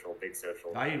big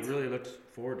social. I really looked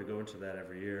forward to going to that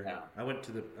every year. Yeah. I went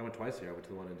twice a year. I went to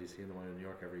the one in DC and the one in New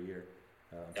York every year.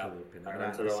 I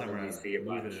went to the one in DC a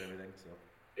bunch. And everything. So.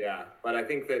 Yeah, but I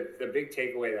think that the big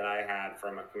takeaway that I had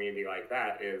from a community like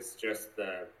that is just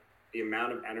the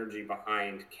amount of energy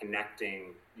behind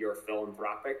connecting your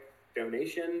philanthropic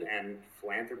donation and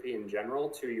philanthropy in general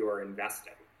to your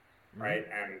investing, right?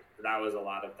 And that was a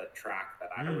lot of the track that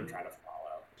I would try to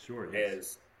follow. Sure, yes.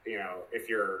 Is, if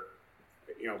you're,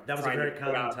 that was a very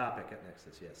common topic at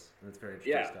Nexus, yes. That's very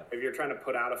interesting stuff. If you're trying to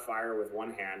put out a fire with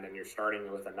one hand and you're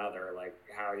starting with another,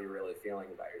 how are you really feeling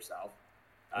about yourself?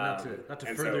 Not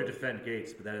to further defend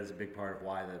Gates, but that is a big part of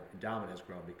why the endowment has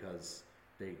grown, because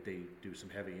they do some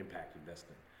heavy impact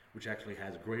investing, which actually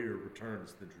has greater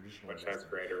returns than traditional investing. Has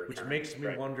greater returns. Which makes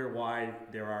me wonder why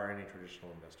there are any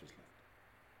traditional investors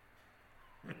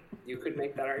left. You could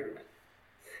make that argument.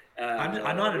 I'm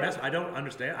not an investor. I don't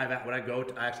understand. When I go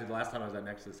to, actually, the last time I was at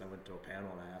Nexus, I went to a panel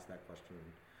and I asked that question.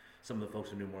 And some of the folks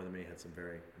who knew more than me had some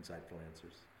very insightful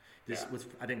answers. This was,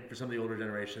 I think, for some of the older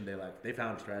generation, they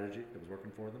found a strategy that was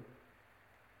working for them,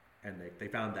 and they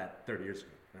found that 30 years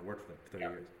ago, and it worked for them for 30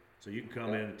 years. So you can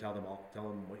come in and tell them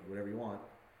whatever you want.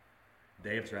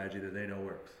 They have strategy that they know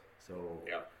works. So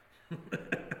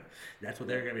that's what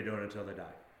they're going to be doing until they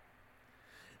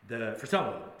die. For some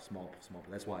of them, small.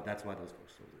 That's why those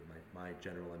folks. My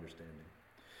general understanding.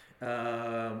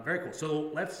 Very cool. So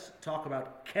let's talk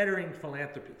about Kettering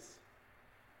Philanthropies.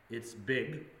 It's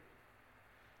big.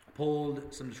 I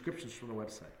pulled some descriptions from the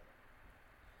website.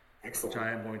 Excellent. Which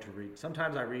I am going to read.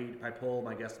 Sometimes I pull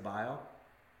my guest bio,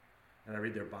 and I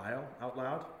read their bio out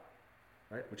loud,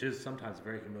 right? Which is sometimes a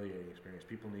very humiliating experience.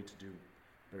 People need to do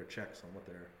better checks on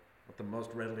what the most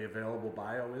readily available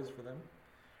bio is for them,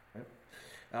 right?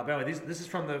 By the way, this is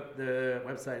from the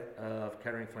website of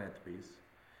Kettering Philanthropies.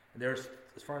 And there's,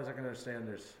 as far as I can understand,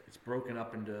 it's broken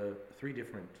up into 3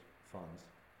 different funds.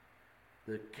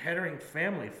 The Kettering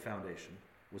Family Foundation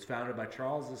was founded by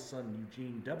Charles's son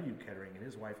Eugene W. Kettering and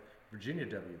his wife Virginia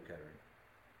W. Kettering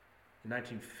in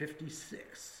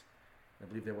 1956. I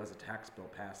believe there was a tax bill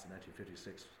passed in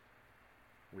 1956,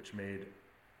 which made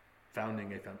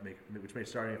starting a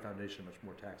foundation much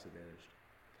more tax advantaged.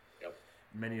 Yep.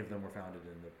 Many of them were founded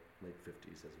in the late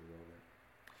 50s as a result.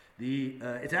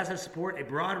 Its assets support a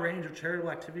broad range of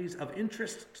charitable activities of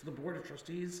interest to the Board of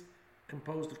Trustees,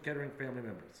 composed of Kettering family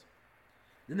members.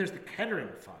 Then there's the Kettering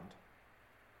Fund,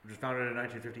 which was founded in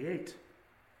 1958.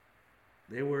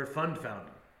 They were fund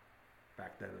founding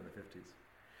back then in the 50s.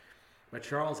 By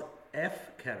Charles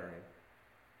F. Kettering.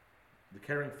 The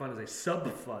Kettering Fund is a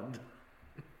sub-fund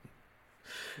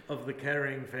of the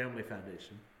Kettering Family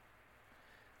Foundation.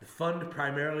 The fund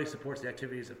primarily supports the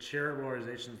activities of charitable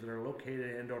organizations that are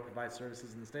located and or provide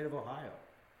services in the state of Ohio.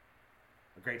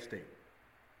 A great state.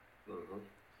 Mm-hmm.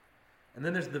 And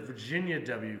then there's the Virginia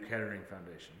W. Kettering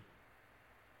Foundation,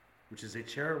 which is a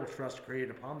charitable trust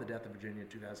created upon the death of Virginia in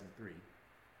 2003.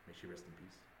 May she rest in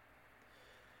peace.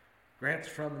 Grants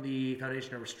from the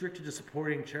foundation are restricted to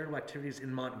supporting charitable activities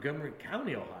in Montgomery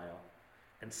County, Ohio,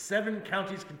 and 7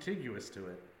 counties contiguous to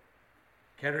it: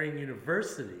 Kettering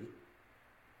University,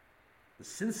 the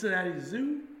Cincinnati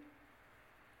Zoo,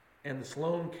 and the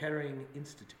Sloan Kettering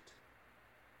Institute.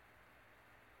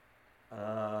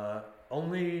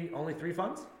 Only 3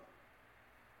 funds?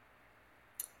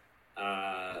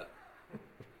 Are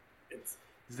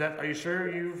you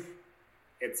sure you've...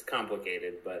 It's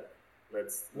complicated, but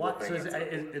let's... What? So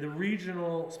the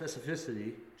regional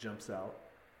specificity jumps out.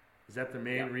 Is that the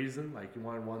main reason? Like, you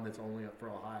wanted one that's only up for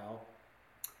Ohio,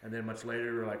 and then much later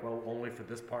you're like, well, only for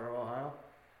this part of Ohio?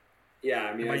 Yeah,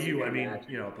 I mean... By you, I mean,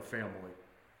 the family.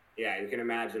 Yeah, you can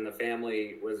imagine the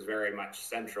family was very much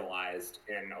centralized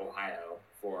in Ohio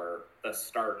for the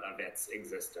start of its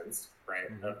existence,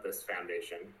 right, mm-hmm. of this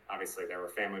foundation. Obviously, there were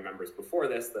family members before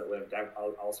this that lived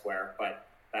elsewhere, but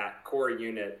that core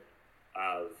unit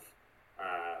of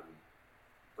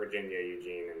Virginia,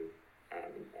 Eugene,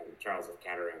 and Charles of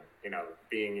Kettering,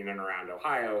 being in and around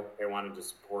Ohio, they wanted to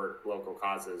support local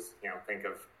causes. Think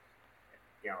of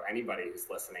anybody who's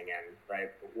listening in,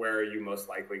 right? Where are you most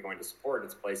likely going to support?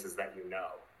 It's places that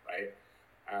right?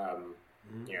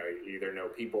 Mm-hmm. You either know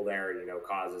people there,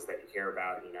 causes that you care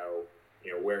about,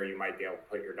 where you might be able to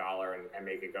put your dollar and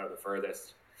make it go the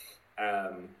furthest.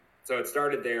 So it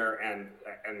started there, and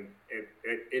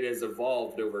it has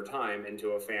evolved over time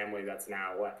into a family that's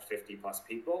now 50 plus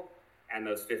people, and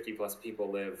those 50 plus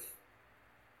people live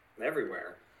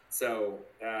everywhere. So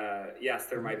yes,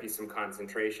 there might be some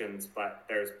concentrations, but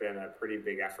there's been a pretty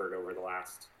big effort over the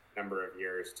last number of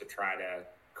years to try to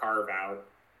carve out.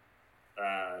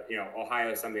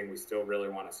 Ohio is something we still really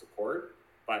want to support,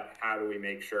 but how do we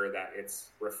make sure that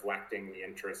it's reflecting the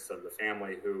interests of the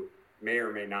family who may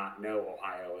or may not know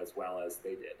Ohio as well as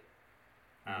they did.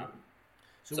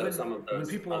 So when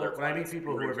I meet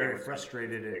people who are very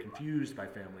frustrated and confused by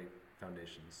family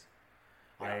foundations,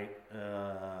 I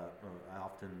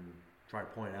often try to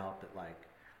point out that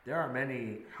there are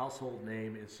many household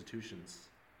name institutions,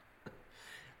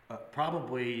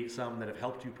 probably some that have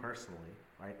helped you personally,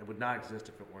 right? That would not exist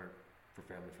if it weren't for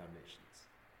family foundations.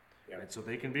 Yeah. Right? So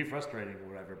they can be frustrating or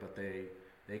whatever, but they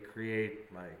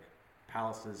create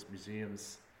palaces,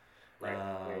 museums,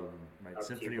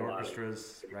 symphony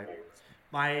orchestras, right?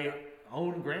 My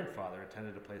own grandfather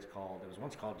attended a place it was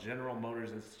once called General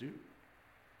Motors Institute.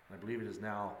 I believe it is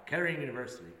now Kettering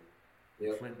University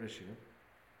in Flint, Michigan.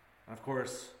 And of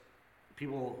course,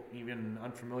 people even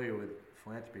unfamiliar with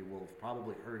philanthropy will have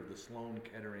probably heard of the Sloan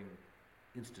Kettering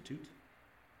Institute.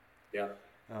 Yeah.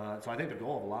 So I think the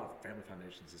goal of a lot of family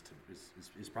foundations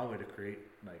is probably to create,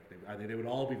 I think they would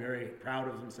all be very proud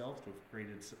of themselves to have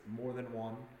created more than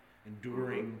one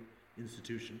enduring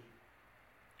institution,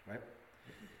 right?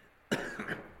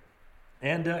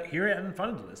 And here at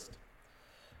Unfunded List,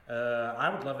 I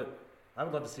would love it. I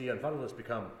would love to see Unfunded List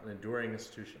become an enduring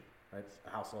institution, right? It's a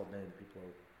household name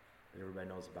that everybody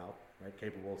knows about, right?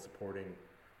 Capable of supporting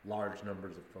large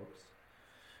numbers of folks.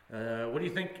 What do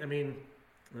you think? I mean,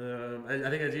 I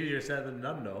think it's easier said than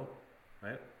done, though,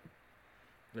 right?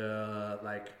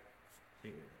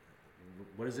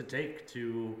 What does it take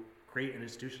to create an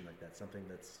institution like that? Something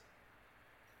that's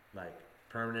like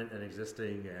permanent and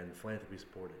existing and philanthropy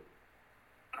supported.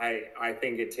 I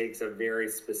think it takes a very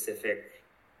specific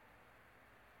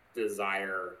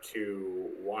desire to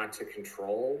want to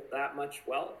control that much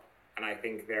wealth, and I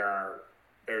think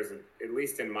there's at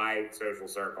least in my social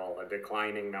circle a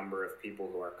declining number of people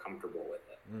who are comfortable with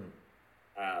it.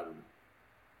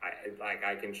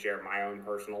 I can share my own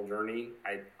personal journey.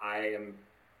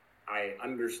 I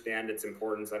understand its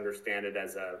importance, understand it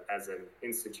as an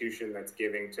institution that's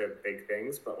giving to big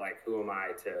things, but like, who am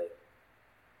I to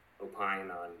opine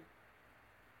on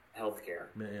healthcare?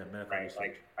 Yeah, right? research.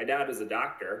 Like, my dad is a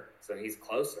doctor, so he's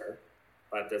closer,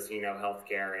 but does he know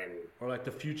healthcare or like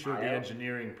the future of the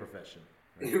engineering profession?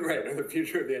 Right, or the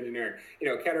future of the engineering.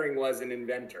 Kettering was an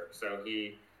inventor, so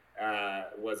he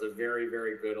was a very,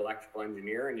 very good electrical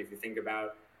engineer. And if you think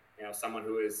about, someone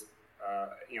who is,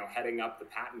 heading up the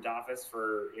patent office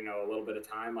for, a little bit of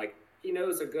time, like, he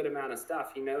knows a good amount of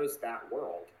stuff. He knows that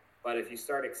world. But if you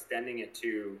start extending it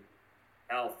to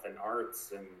health and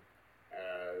arts and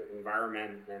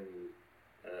environment and,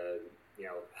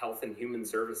 health and human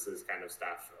services kind of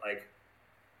stuff, like,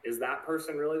 is that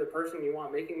person really the person you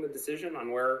want making the decision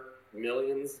on where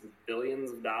millions,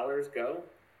 billions of dollars go?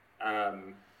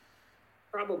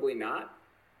 Probably not.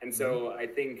 And so I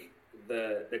think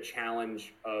the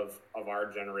challenge of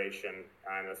our generation,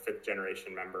 I'm a fifth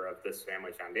generation member of this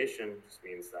family foundation, just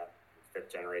means that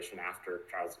fifth generation after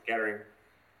Charles and Kettering.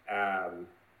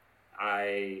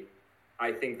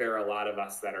 I think there are a lot of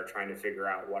us that are trying to figure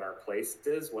out what our place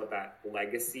is, what that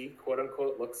legacy, quote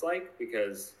unquote, looks like,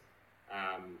 because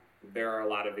there are a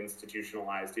lot of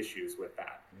institutionalized issues with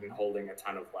that and holding a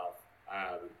ton of wealth.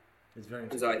 It's very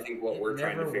interesting. So I think what we're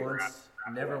trying to figure out.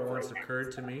 Never once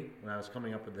occurred to me when I was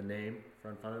coming up with the name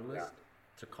for Unfunded List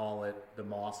to call it the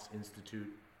Moss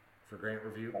Institute for Grant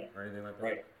Review or anything like that.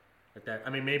 Right. Like that. I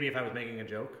mean, maybe if I was making a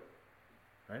joke,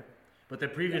 right? But the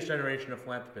previous generation of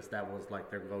philanthropists, that was like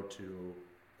their go-to.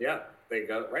 Yeah, they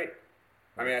go, right.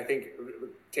 I mean, I think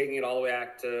taking it all the way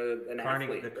back to an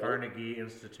athlete. The Carnegie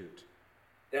Institute.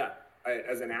 Yeah.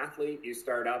 As an athlete, you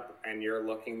start up and you're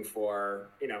looking for,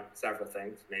 several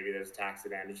things. Maybe there's tax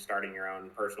advantage starting your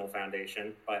own personal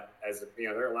foundation. But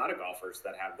there are a lot of golfers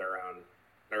that have their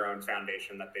own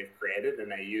foundation that they've created,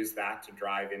 and they use that to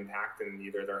drive impact in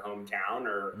either their hometown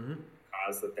or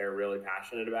cause that they're really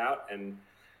passionate about. And,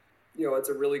 it's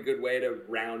a really good way to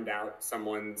round out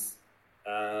someone's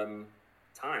time.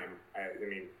 I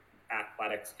mean,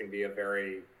 athletics can be a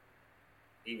very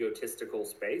egotistical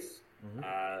space.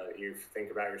 You think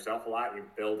about yourself a lot. You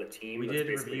build a team. We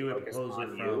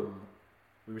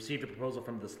received a proposal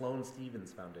from the Sloan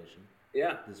Stephens Foundation.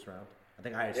 Yeah. This round.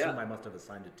 I assume I must have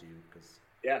assigned it to you because.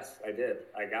 Yes, I did.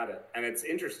 I got it, and it's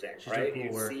interesting, She's right? Cool,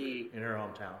 you see in her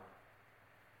hometown.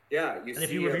 Yeah, and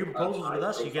if you review proposals with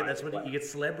us, you get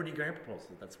celebrity grant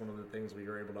proposals. That's one of the things we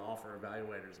are able to offer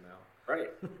evaluators now. Right.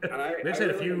 And we actually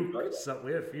had a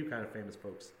few kind of famous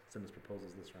folks send us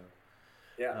proposals this round.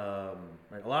 Yeah.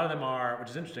 Right. A lot of them are, which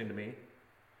is interesting to me.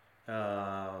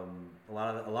 A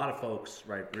lot of folks,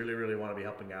 right, really, really want to be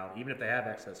helping out, even if they have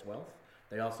excess wealth.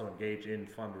 They also engage in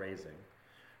fundraising,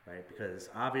 right? Because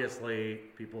obviously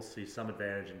people see some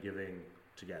advantage in giving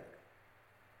together,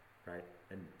 right,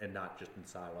 and not just in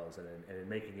silos, and in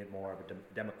making it more of a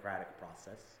democratic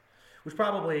process, which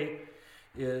probably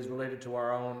is related to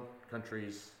our own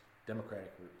country's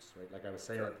democratic roots, right? Like I was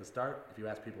saying at the start, if you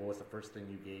ask people what's the first thing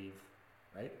you gave,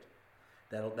 right,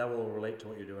 that will relate to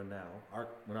what you're doing now.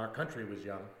 When our country was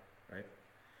young, right,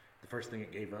 the first thing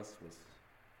it gave us was,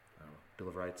 Bill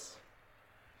of Rights,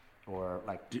 or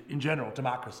like in general,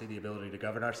 democracy, the ability to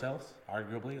govern ourselves,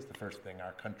 arguably, is the first thing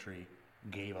our country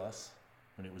gave us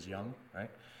when it was young,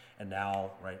 right? And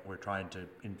now, right, we're trying to,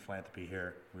 in philanthropy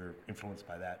here, we're influenced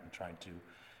by that and trying to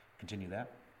continue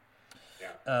that.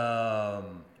 Yeah.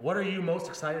 What are you most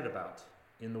excited about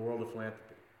in the world of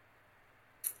philanthropy?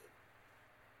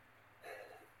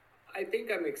 I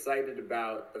think I'm excited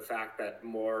about the fact that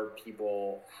more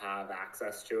people have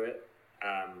access to it.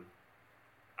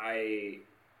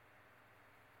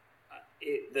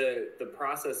 the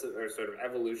process of, or sort of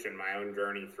evolution, my own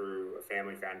journey through a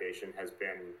family foundation has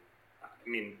been, I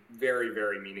mean, very,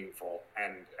 very meaningful,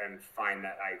 and find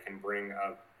that I can bring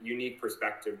a unique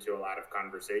perspective to a lot of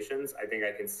conversations. I think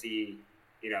I can see,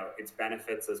 its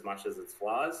benefits as much as its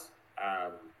flaws.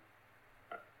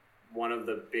 One of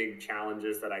the big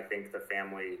challenges that I think the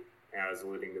family, I was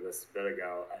alluding to this a bit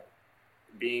ago,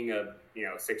 being a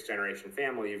sixth generation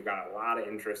family, you've got a lot of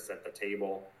interests at the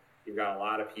table. You've got a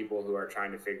lot of people who are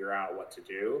trying to figure out what to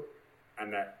do,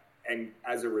 and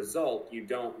as a result, you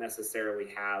don't necessarily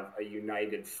have a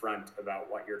united front about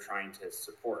what you're trying to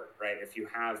support, right? If you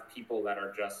have people that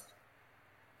are just,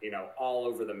 all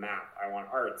over the map, I want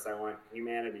arts, I want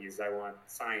humanities, I want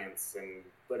science and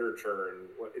literature, and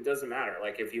it doesn't matter.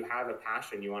 Like, if you have a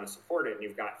passion, you want to support it, and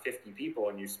you've got 50 people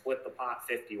and you split the pot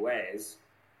 50 ways,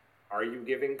 are you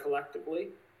giving collectively,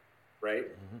 right?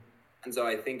 Mm-hmm. And so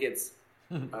I think it's,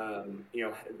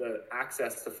 the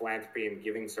access to philanthropy and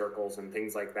giving circles and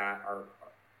things like that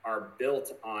are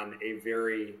built on a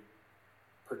very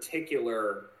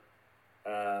particular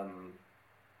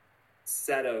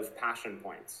set of passion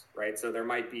points, right? So there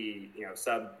might be,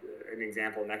 an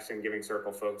example, Next Gen Giving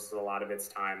Circle focuses a lot of its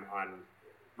time on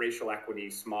racial equity,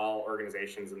 small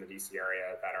organizations in the DC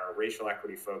area that are racial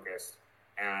equity focused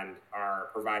and are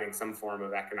providing some form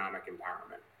of economic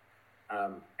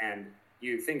empowerment. And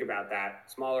you think about that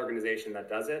small organization that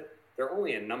does it, there are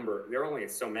only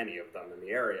so many of them in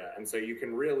the area. And so you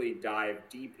can really dive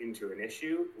deep into an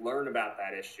issue, learn about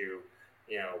that issue,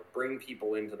 bring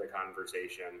people into the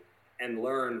conversation, and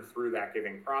learn through that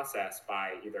giving process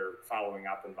by either following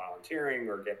up and volunteering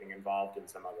or getting involved in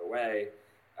some other way.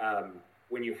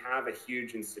 When you have a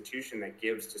huge institution that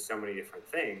gives to so many different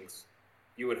things,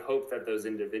 you would hope that those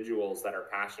individuals that are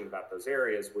passionate about those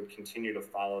areas would continue to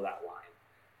follow that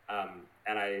line.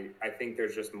 And I think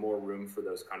there's just more room for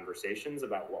those conversations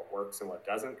about what works and what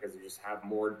doesn't, because you just have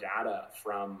more data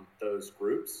from those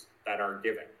groups that are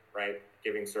giving, right?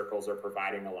 Giving circles are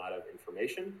providing a lot of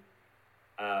information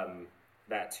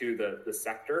that to the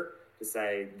sector to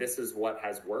say, this is what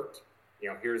has worked.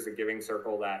 Here's a giving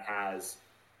circle that has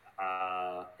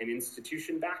an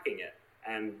institution backing it.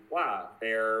 And wow,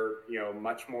 they're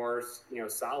much more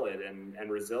solid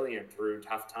and resilient through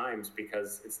tough times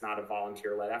because it's not a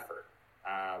volunteer-led effort.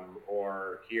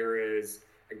 Or here is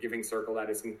a giving circle that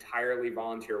is entirely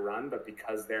volunteer-run, but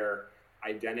because they're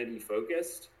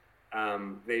identity-focused,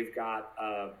 they've got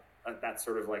that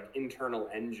sort of like internal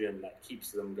engine that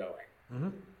keeps them going.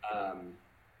 Mm-hmm.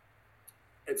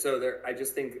 And so I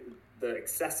just think the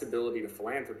accessibility to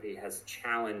philanthropy has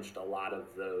challenged a lot of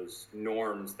those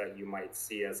norms that you might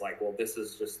see as like, well, this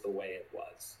is just the way it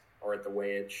was, or the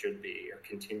way it should be, or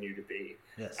continue to be.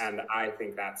 Yes. And I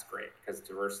think that's great, because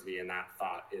diversity in that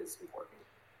thought is important.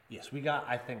 Yes,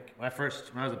 I think, when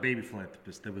I was a baby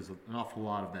philanthropist, there was an awful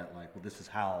lot of that, like, well, this is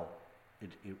how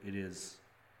it is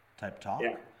type talk.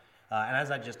 Yeah. And as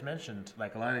I just mentioned,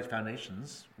 like a lot of these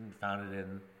foundations were founded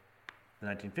in the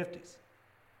 1950s.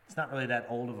 It's not really that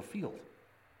old of a field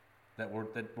that we're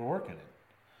working in.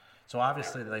 So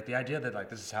obviously, like the idea that like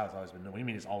this is how it's always been done. What do you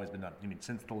mean it's always been done? You mean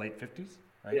since the late 50s?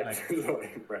 Right? Yeah,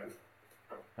 like, right.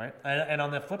 Right. And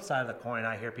on the flip side of the coin,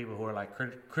 I hear people who are like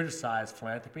criticize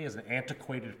philanthropy as an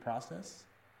antiquated process.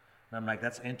 And I'm like,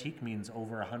 that's antique means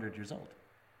over 100 years old.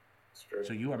 It's true.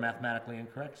 So you are mathematically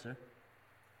incorrect, sir.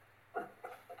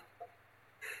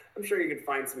 I'm sure you could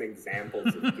find some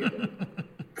examples of giving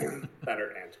that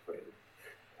are antiquated.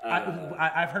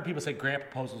 I've heard people say grant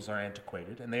proposals are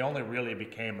antiquated, and they only really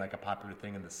became like a popular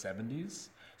thing in the 70s.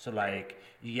 So like,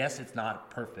 yes, it's not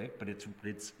perfect, but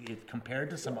it's compared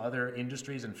to some other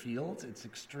industries and fields, it's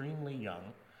extremely young,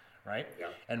 right? Yeah.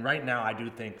 And right now, I do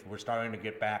think we're starting to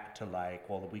get back to like,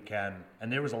 well, we can.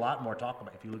 And there was a lot more talk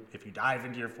about if you dive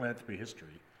into your philanthropy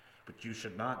history, but you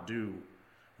should not do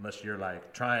unless you're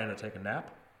like trying to take a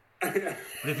nap. But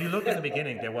if you look in the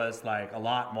beginning, there was like a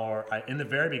lot more. In the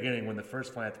very beginning, when the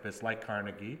first philanthropists like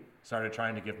Carnegie started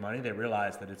trying to give money, they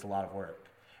realized that it's a lot of work.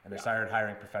 And they started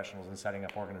hiring professionals and setting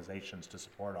up organizations to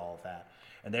support all of that.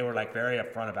 And they were like very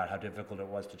upfront about how difficult it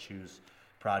was to choose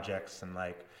projects. And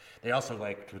like, they also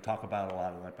like to talk about a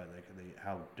lot of like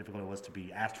how difficult it was to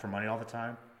be asked for money all the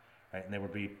time, right? And they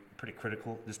would be pretty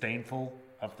critical, disdainful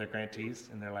of their grantees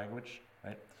in their language,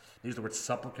 right? They use the word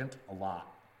supplicant a lot.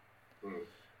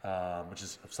 Which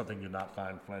is something you'll not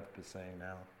find philanthropists saying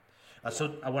now. So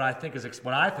what I think is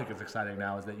exciting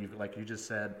now is that like you just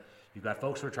said, you've got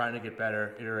folks who are trying to get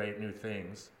better, iterate new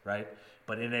things, right?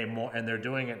 But and they're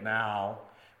doing it now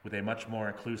with a much more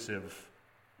inclusive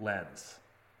lens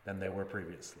than they were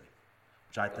previously,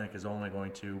 which I think is only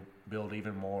going to build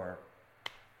even more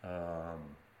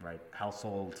right?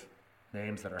 Household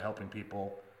names that are helping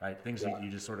people, right? Things Yeah. you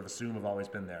just sort of assume have always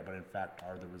been there, but in fact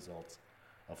are the results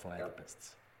of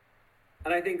philanthropists.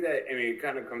 And I think that, I mean, it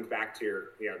kind of comes back to your,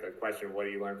 the question of what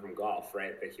do you learn from golf,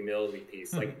 right? The humility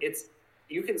piece. Like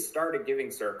you can start a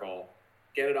giving circle,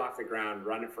 get it off the ground,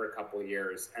 run it for a couple of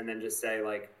years, and then just say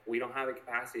like, we don't have the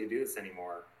capacity to do this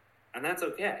anymore. And that's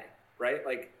okay, right?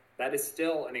 Like that is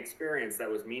still an experience that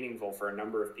was meaningful for a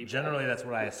number of people. Generally, that's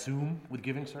what I assume with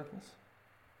giving circles.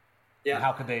 Yeah. And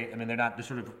how could they, I mean, they're not just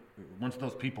sort of, once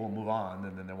those people move on,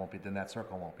 then there won't be, then that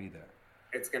circle won't be there.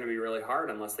 It's going to be really hard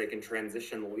unless they can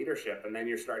transition the leadership. And then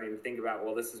you're starting to think about,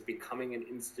 well, this is becoming an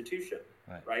institution,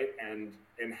 right? And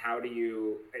how do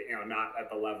you, not at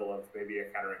the level of maybe a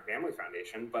Kettering Family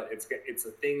Foundation, but it's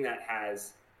a thing that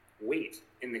has weight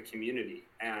in the community.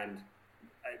 And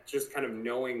just kind of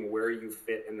knowing where you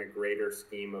fit in the greater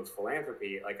scheme of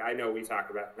philanthropy. Like I know we talk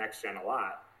about Next Gen a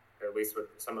lot, at least with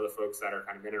some of the folks that are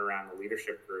kind of in and around the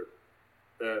leadership group.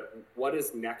 What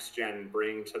does Next Gen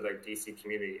bring to the DC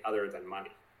community other than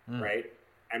money, right?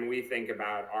 And we think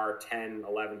about our 10,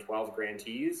 11, 12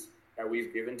 grantees that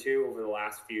we've given to over the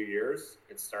last few years.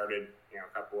 It started,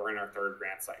 we're in our third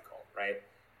grant cycle, right?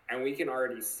 And we can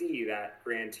already see that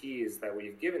grantees that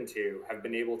we've given to have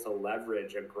been able to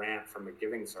leverage a grant from a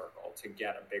giving circle to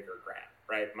get a bigger grant,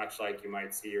 right? Much like you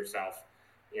might see yourself,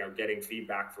 getting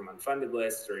feedback from unfunded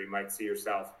lists, or you might see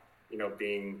yourself,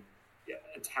 being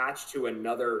attached to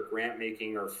another grant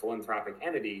making or philanthropic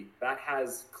entity that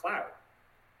has clout.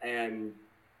 And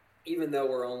even though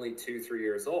we're only 2-3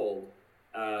 years old,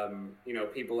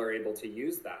 people are able to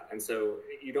use that. And so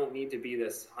you don't need to be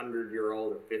this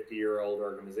 100-year-old or 50-year-old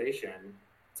organization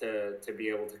to be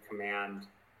able to command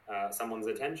someone's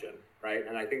attention, right?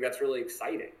 And I think that's really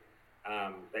exciting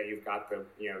that you've got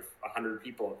 100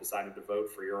 people have decided to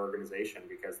vote for your organization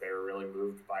because they were really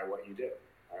moved by what you did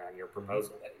and your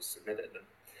proposal that you submitted.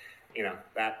 And,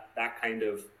 that kind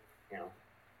of,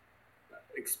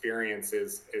 experience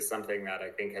is something that I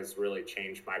think has really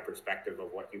changed my perspective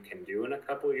of what you can do in a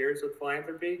couple of years with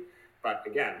philanthropy. But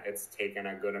again, it's taken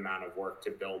a good amount of work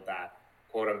to build that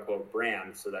quote unquote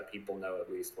brand so that people know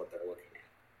at least what they're looking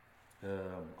at.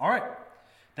 All right.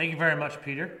 Thank you very much,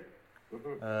 Peter.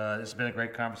 This has been a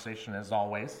great conversation as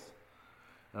always.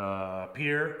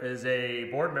 Peter is a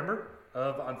board member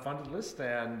of Unfunded List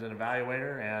and an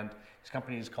evaluator, and his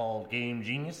company is called Game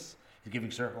Genius. His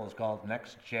giving circle is called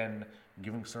Next Gen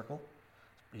Giving Circle.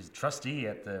 He's a trustee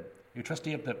at the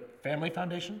Family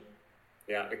Foundation.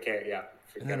 Yeah. Okay. Yeah.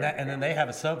 And then they have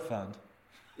a sub fund.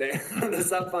 The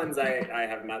sub funds I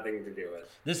have nothing to do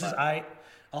with. I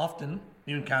often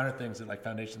you encounter things that like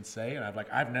foundations say, and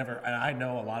I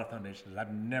know a lot of foundations.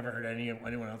 I've never heard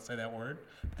anyone else say that word.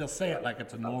 But they'll say it like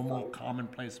it's a normal,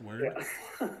 commonplace word.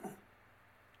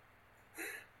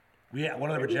 Yeah. One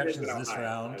of the rejections this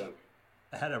round.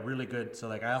 I had a really good,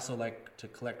 I also like to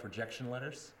collect rejection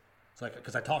letters. So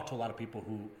because I talk to a lot of people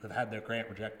who have had their grant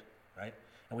rejected, right?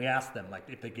 And we ask them,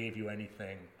 if they gave you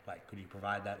anything, could you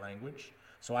provide that language?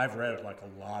 So I've read,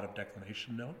 a lot of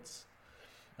declination notes.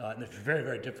 And it's a very,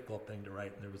 very difficult thing to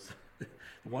write. And there was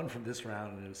one from this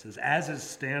round, and it says, as is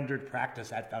standard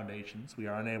practice at foundations, we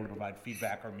are unable to provide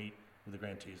feedback or meet with the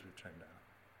grantees we've turned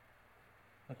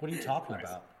down. What are you talking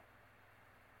about?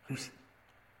 Who's...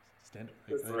 Standard.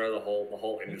 Just throw the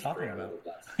whole industry. What are you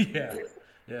talking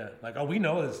about? Yeah. We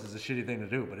know this is a shitty thing to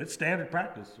do, but it's standard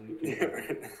practice. So you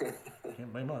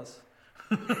can't blame us.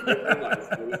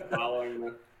 Following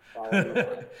the line.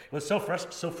 It was so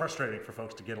frustrating for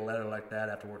folks to get a letter like that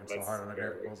after working so hard on a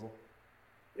grant proposal.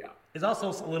 Yeah. It's also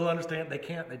a little understand it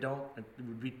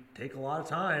would take a lot of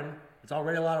time. It's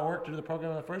already a lot of work to do the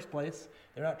program in the first place.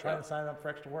 They're not trying to sign up for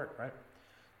extra work, right?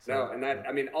 So, and that,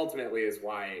 ultimately is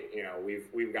why,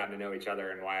 we've gotten to know each other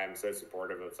and why I'm so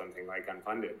supportive of something like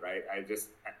Unfunded, right?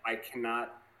 I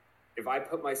cannot, if I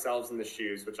put myself in the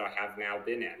shoes, which I have now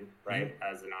been in, right,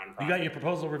 as a nonprofit. You got your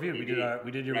proposal reviewed. We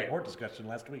did your report discussion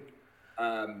last week.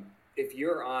 If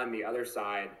you're on the other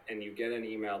side and you get an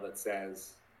email that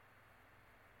says,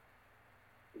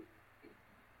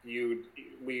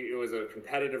 it was a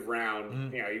competitive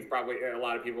round, you've probably, a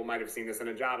lot of people might have seen this in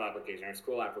a job application or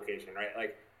school application,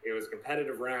 right? It was a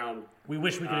competitive round. We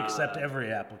wish we could accept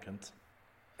every applicant.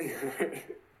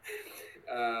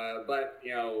 But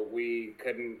we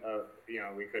couldn't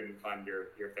fund your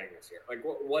thing this year.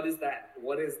 What is that?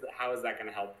 How is that going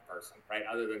to help the person, right?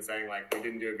 Other than saying we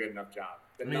didn't do a good enough job.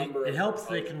 It helps.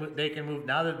 They can move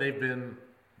now that they've been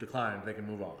declined. They can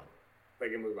move on.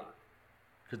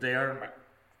 Because they are,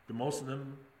 most of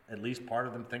them, at least part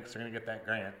of them thinks they're going to get that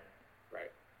grant.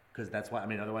 Right. Because that's why.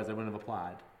 Otherwise they wouldn't have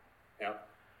applied. Yep.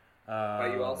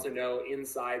 But you also know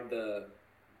inside the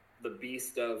the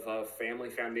beast of Family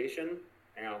Foundation.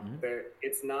 You know,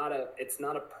 it's not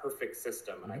a perfect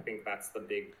system, and I think that's the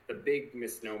big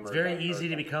misnomer. It's very easy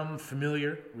to become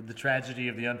familiar with the tragedy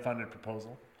of the unfunded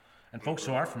proposal, and folks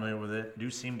who are familiar with it do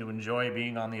seem to enjoy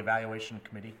being on the evaluation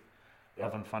committee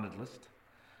of unfunded list,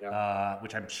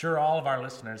 which I'm sure all of our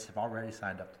listeners have already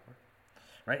signed up for.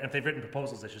 Right, and if they've written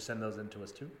proposals, they should send those in to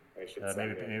us too.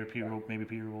 Maybe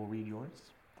Peter will read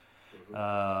yours.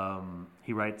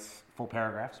 He writes full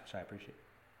paragraphs, which I appreciate.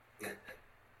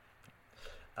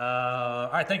 All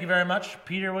right, thank you very much,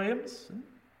 Peter Williamson.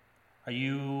 Are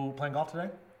you playing golf today?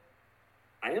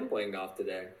 I am playing golf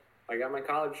today. I got my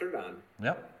collared shirt on.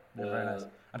 Yep, very nice.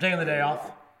 I'm taking the day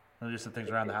off. I'll do some things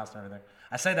around the house and everything.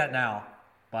 I say that now,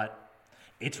 but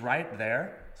it's right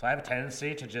there, so I have a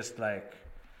tendency to just like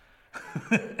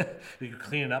you can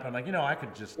clean it up. I'm like, I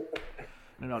could just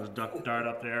maybe I'll just dart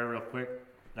up there real quick.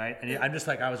 Right, and I'm just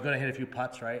like, I was going to hit a few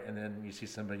putts, right, and then you see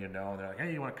somebody and they're like,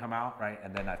 hey, you want to come out, right,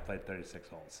 and then I played 36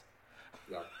 holes.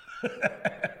 Yeah.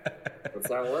 That's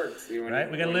how it works. Right,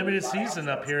 we got a limited season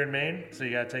up here in Maine, so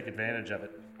you got to take advantage of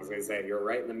it. I was going to say, you're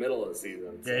right in the middle of the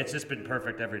season. So. Yeah, it's just been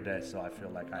perfect every day, so I feel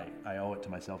like I owe it to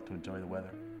myself to enjoy the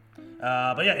weather.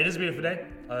 But yeah, it is a beautiful day.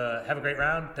 Have a great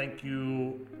round. Thank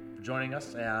you for joining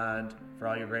us and for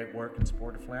all your great work and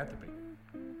support of philanthropy.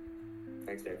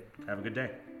 Thanks, Dave. Have a good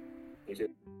day. You too.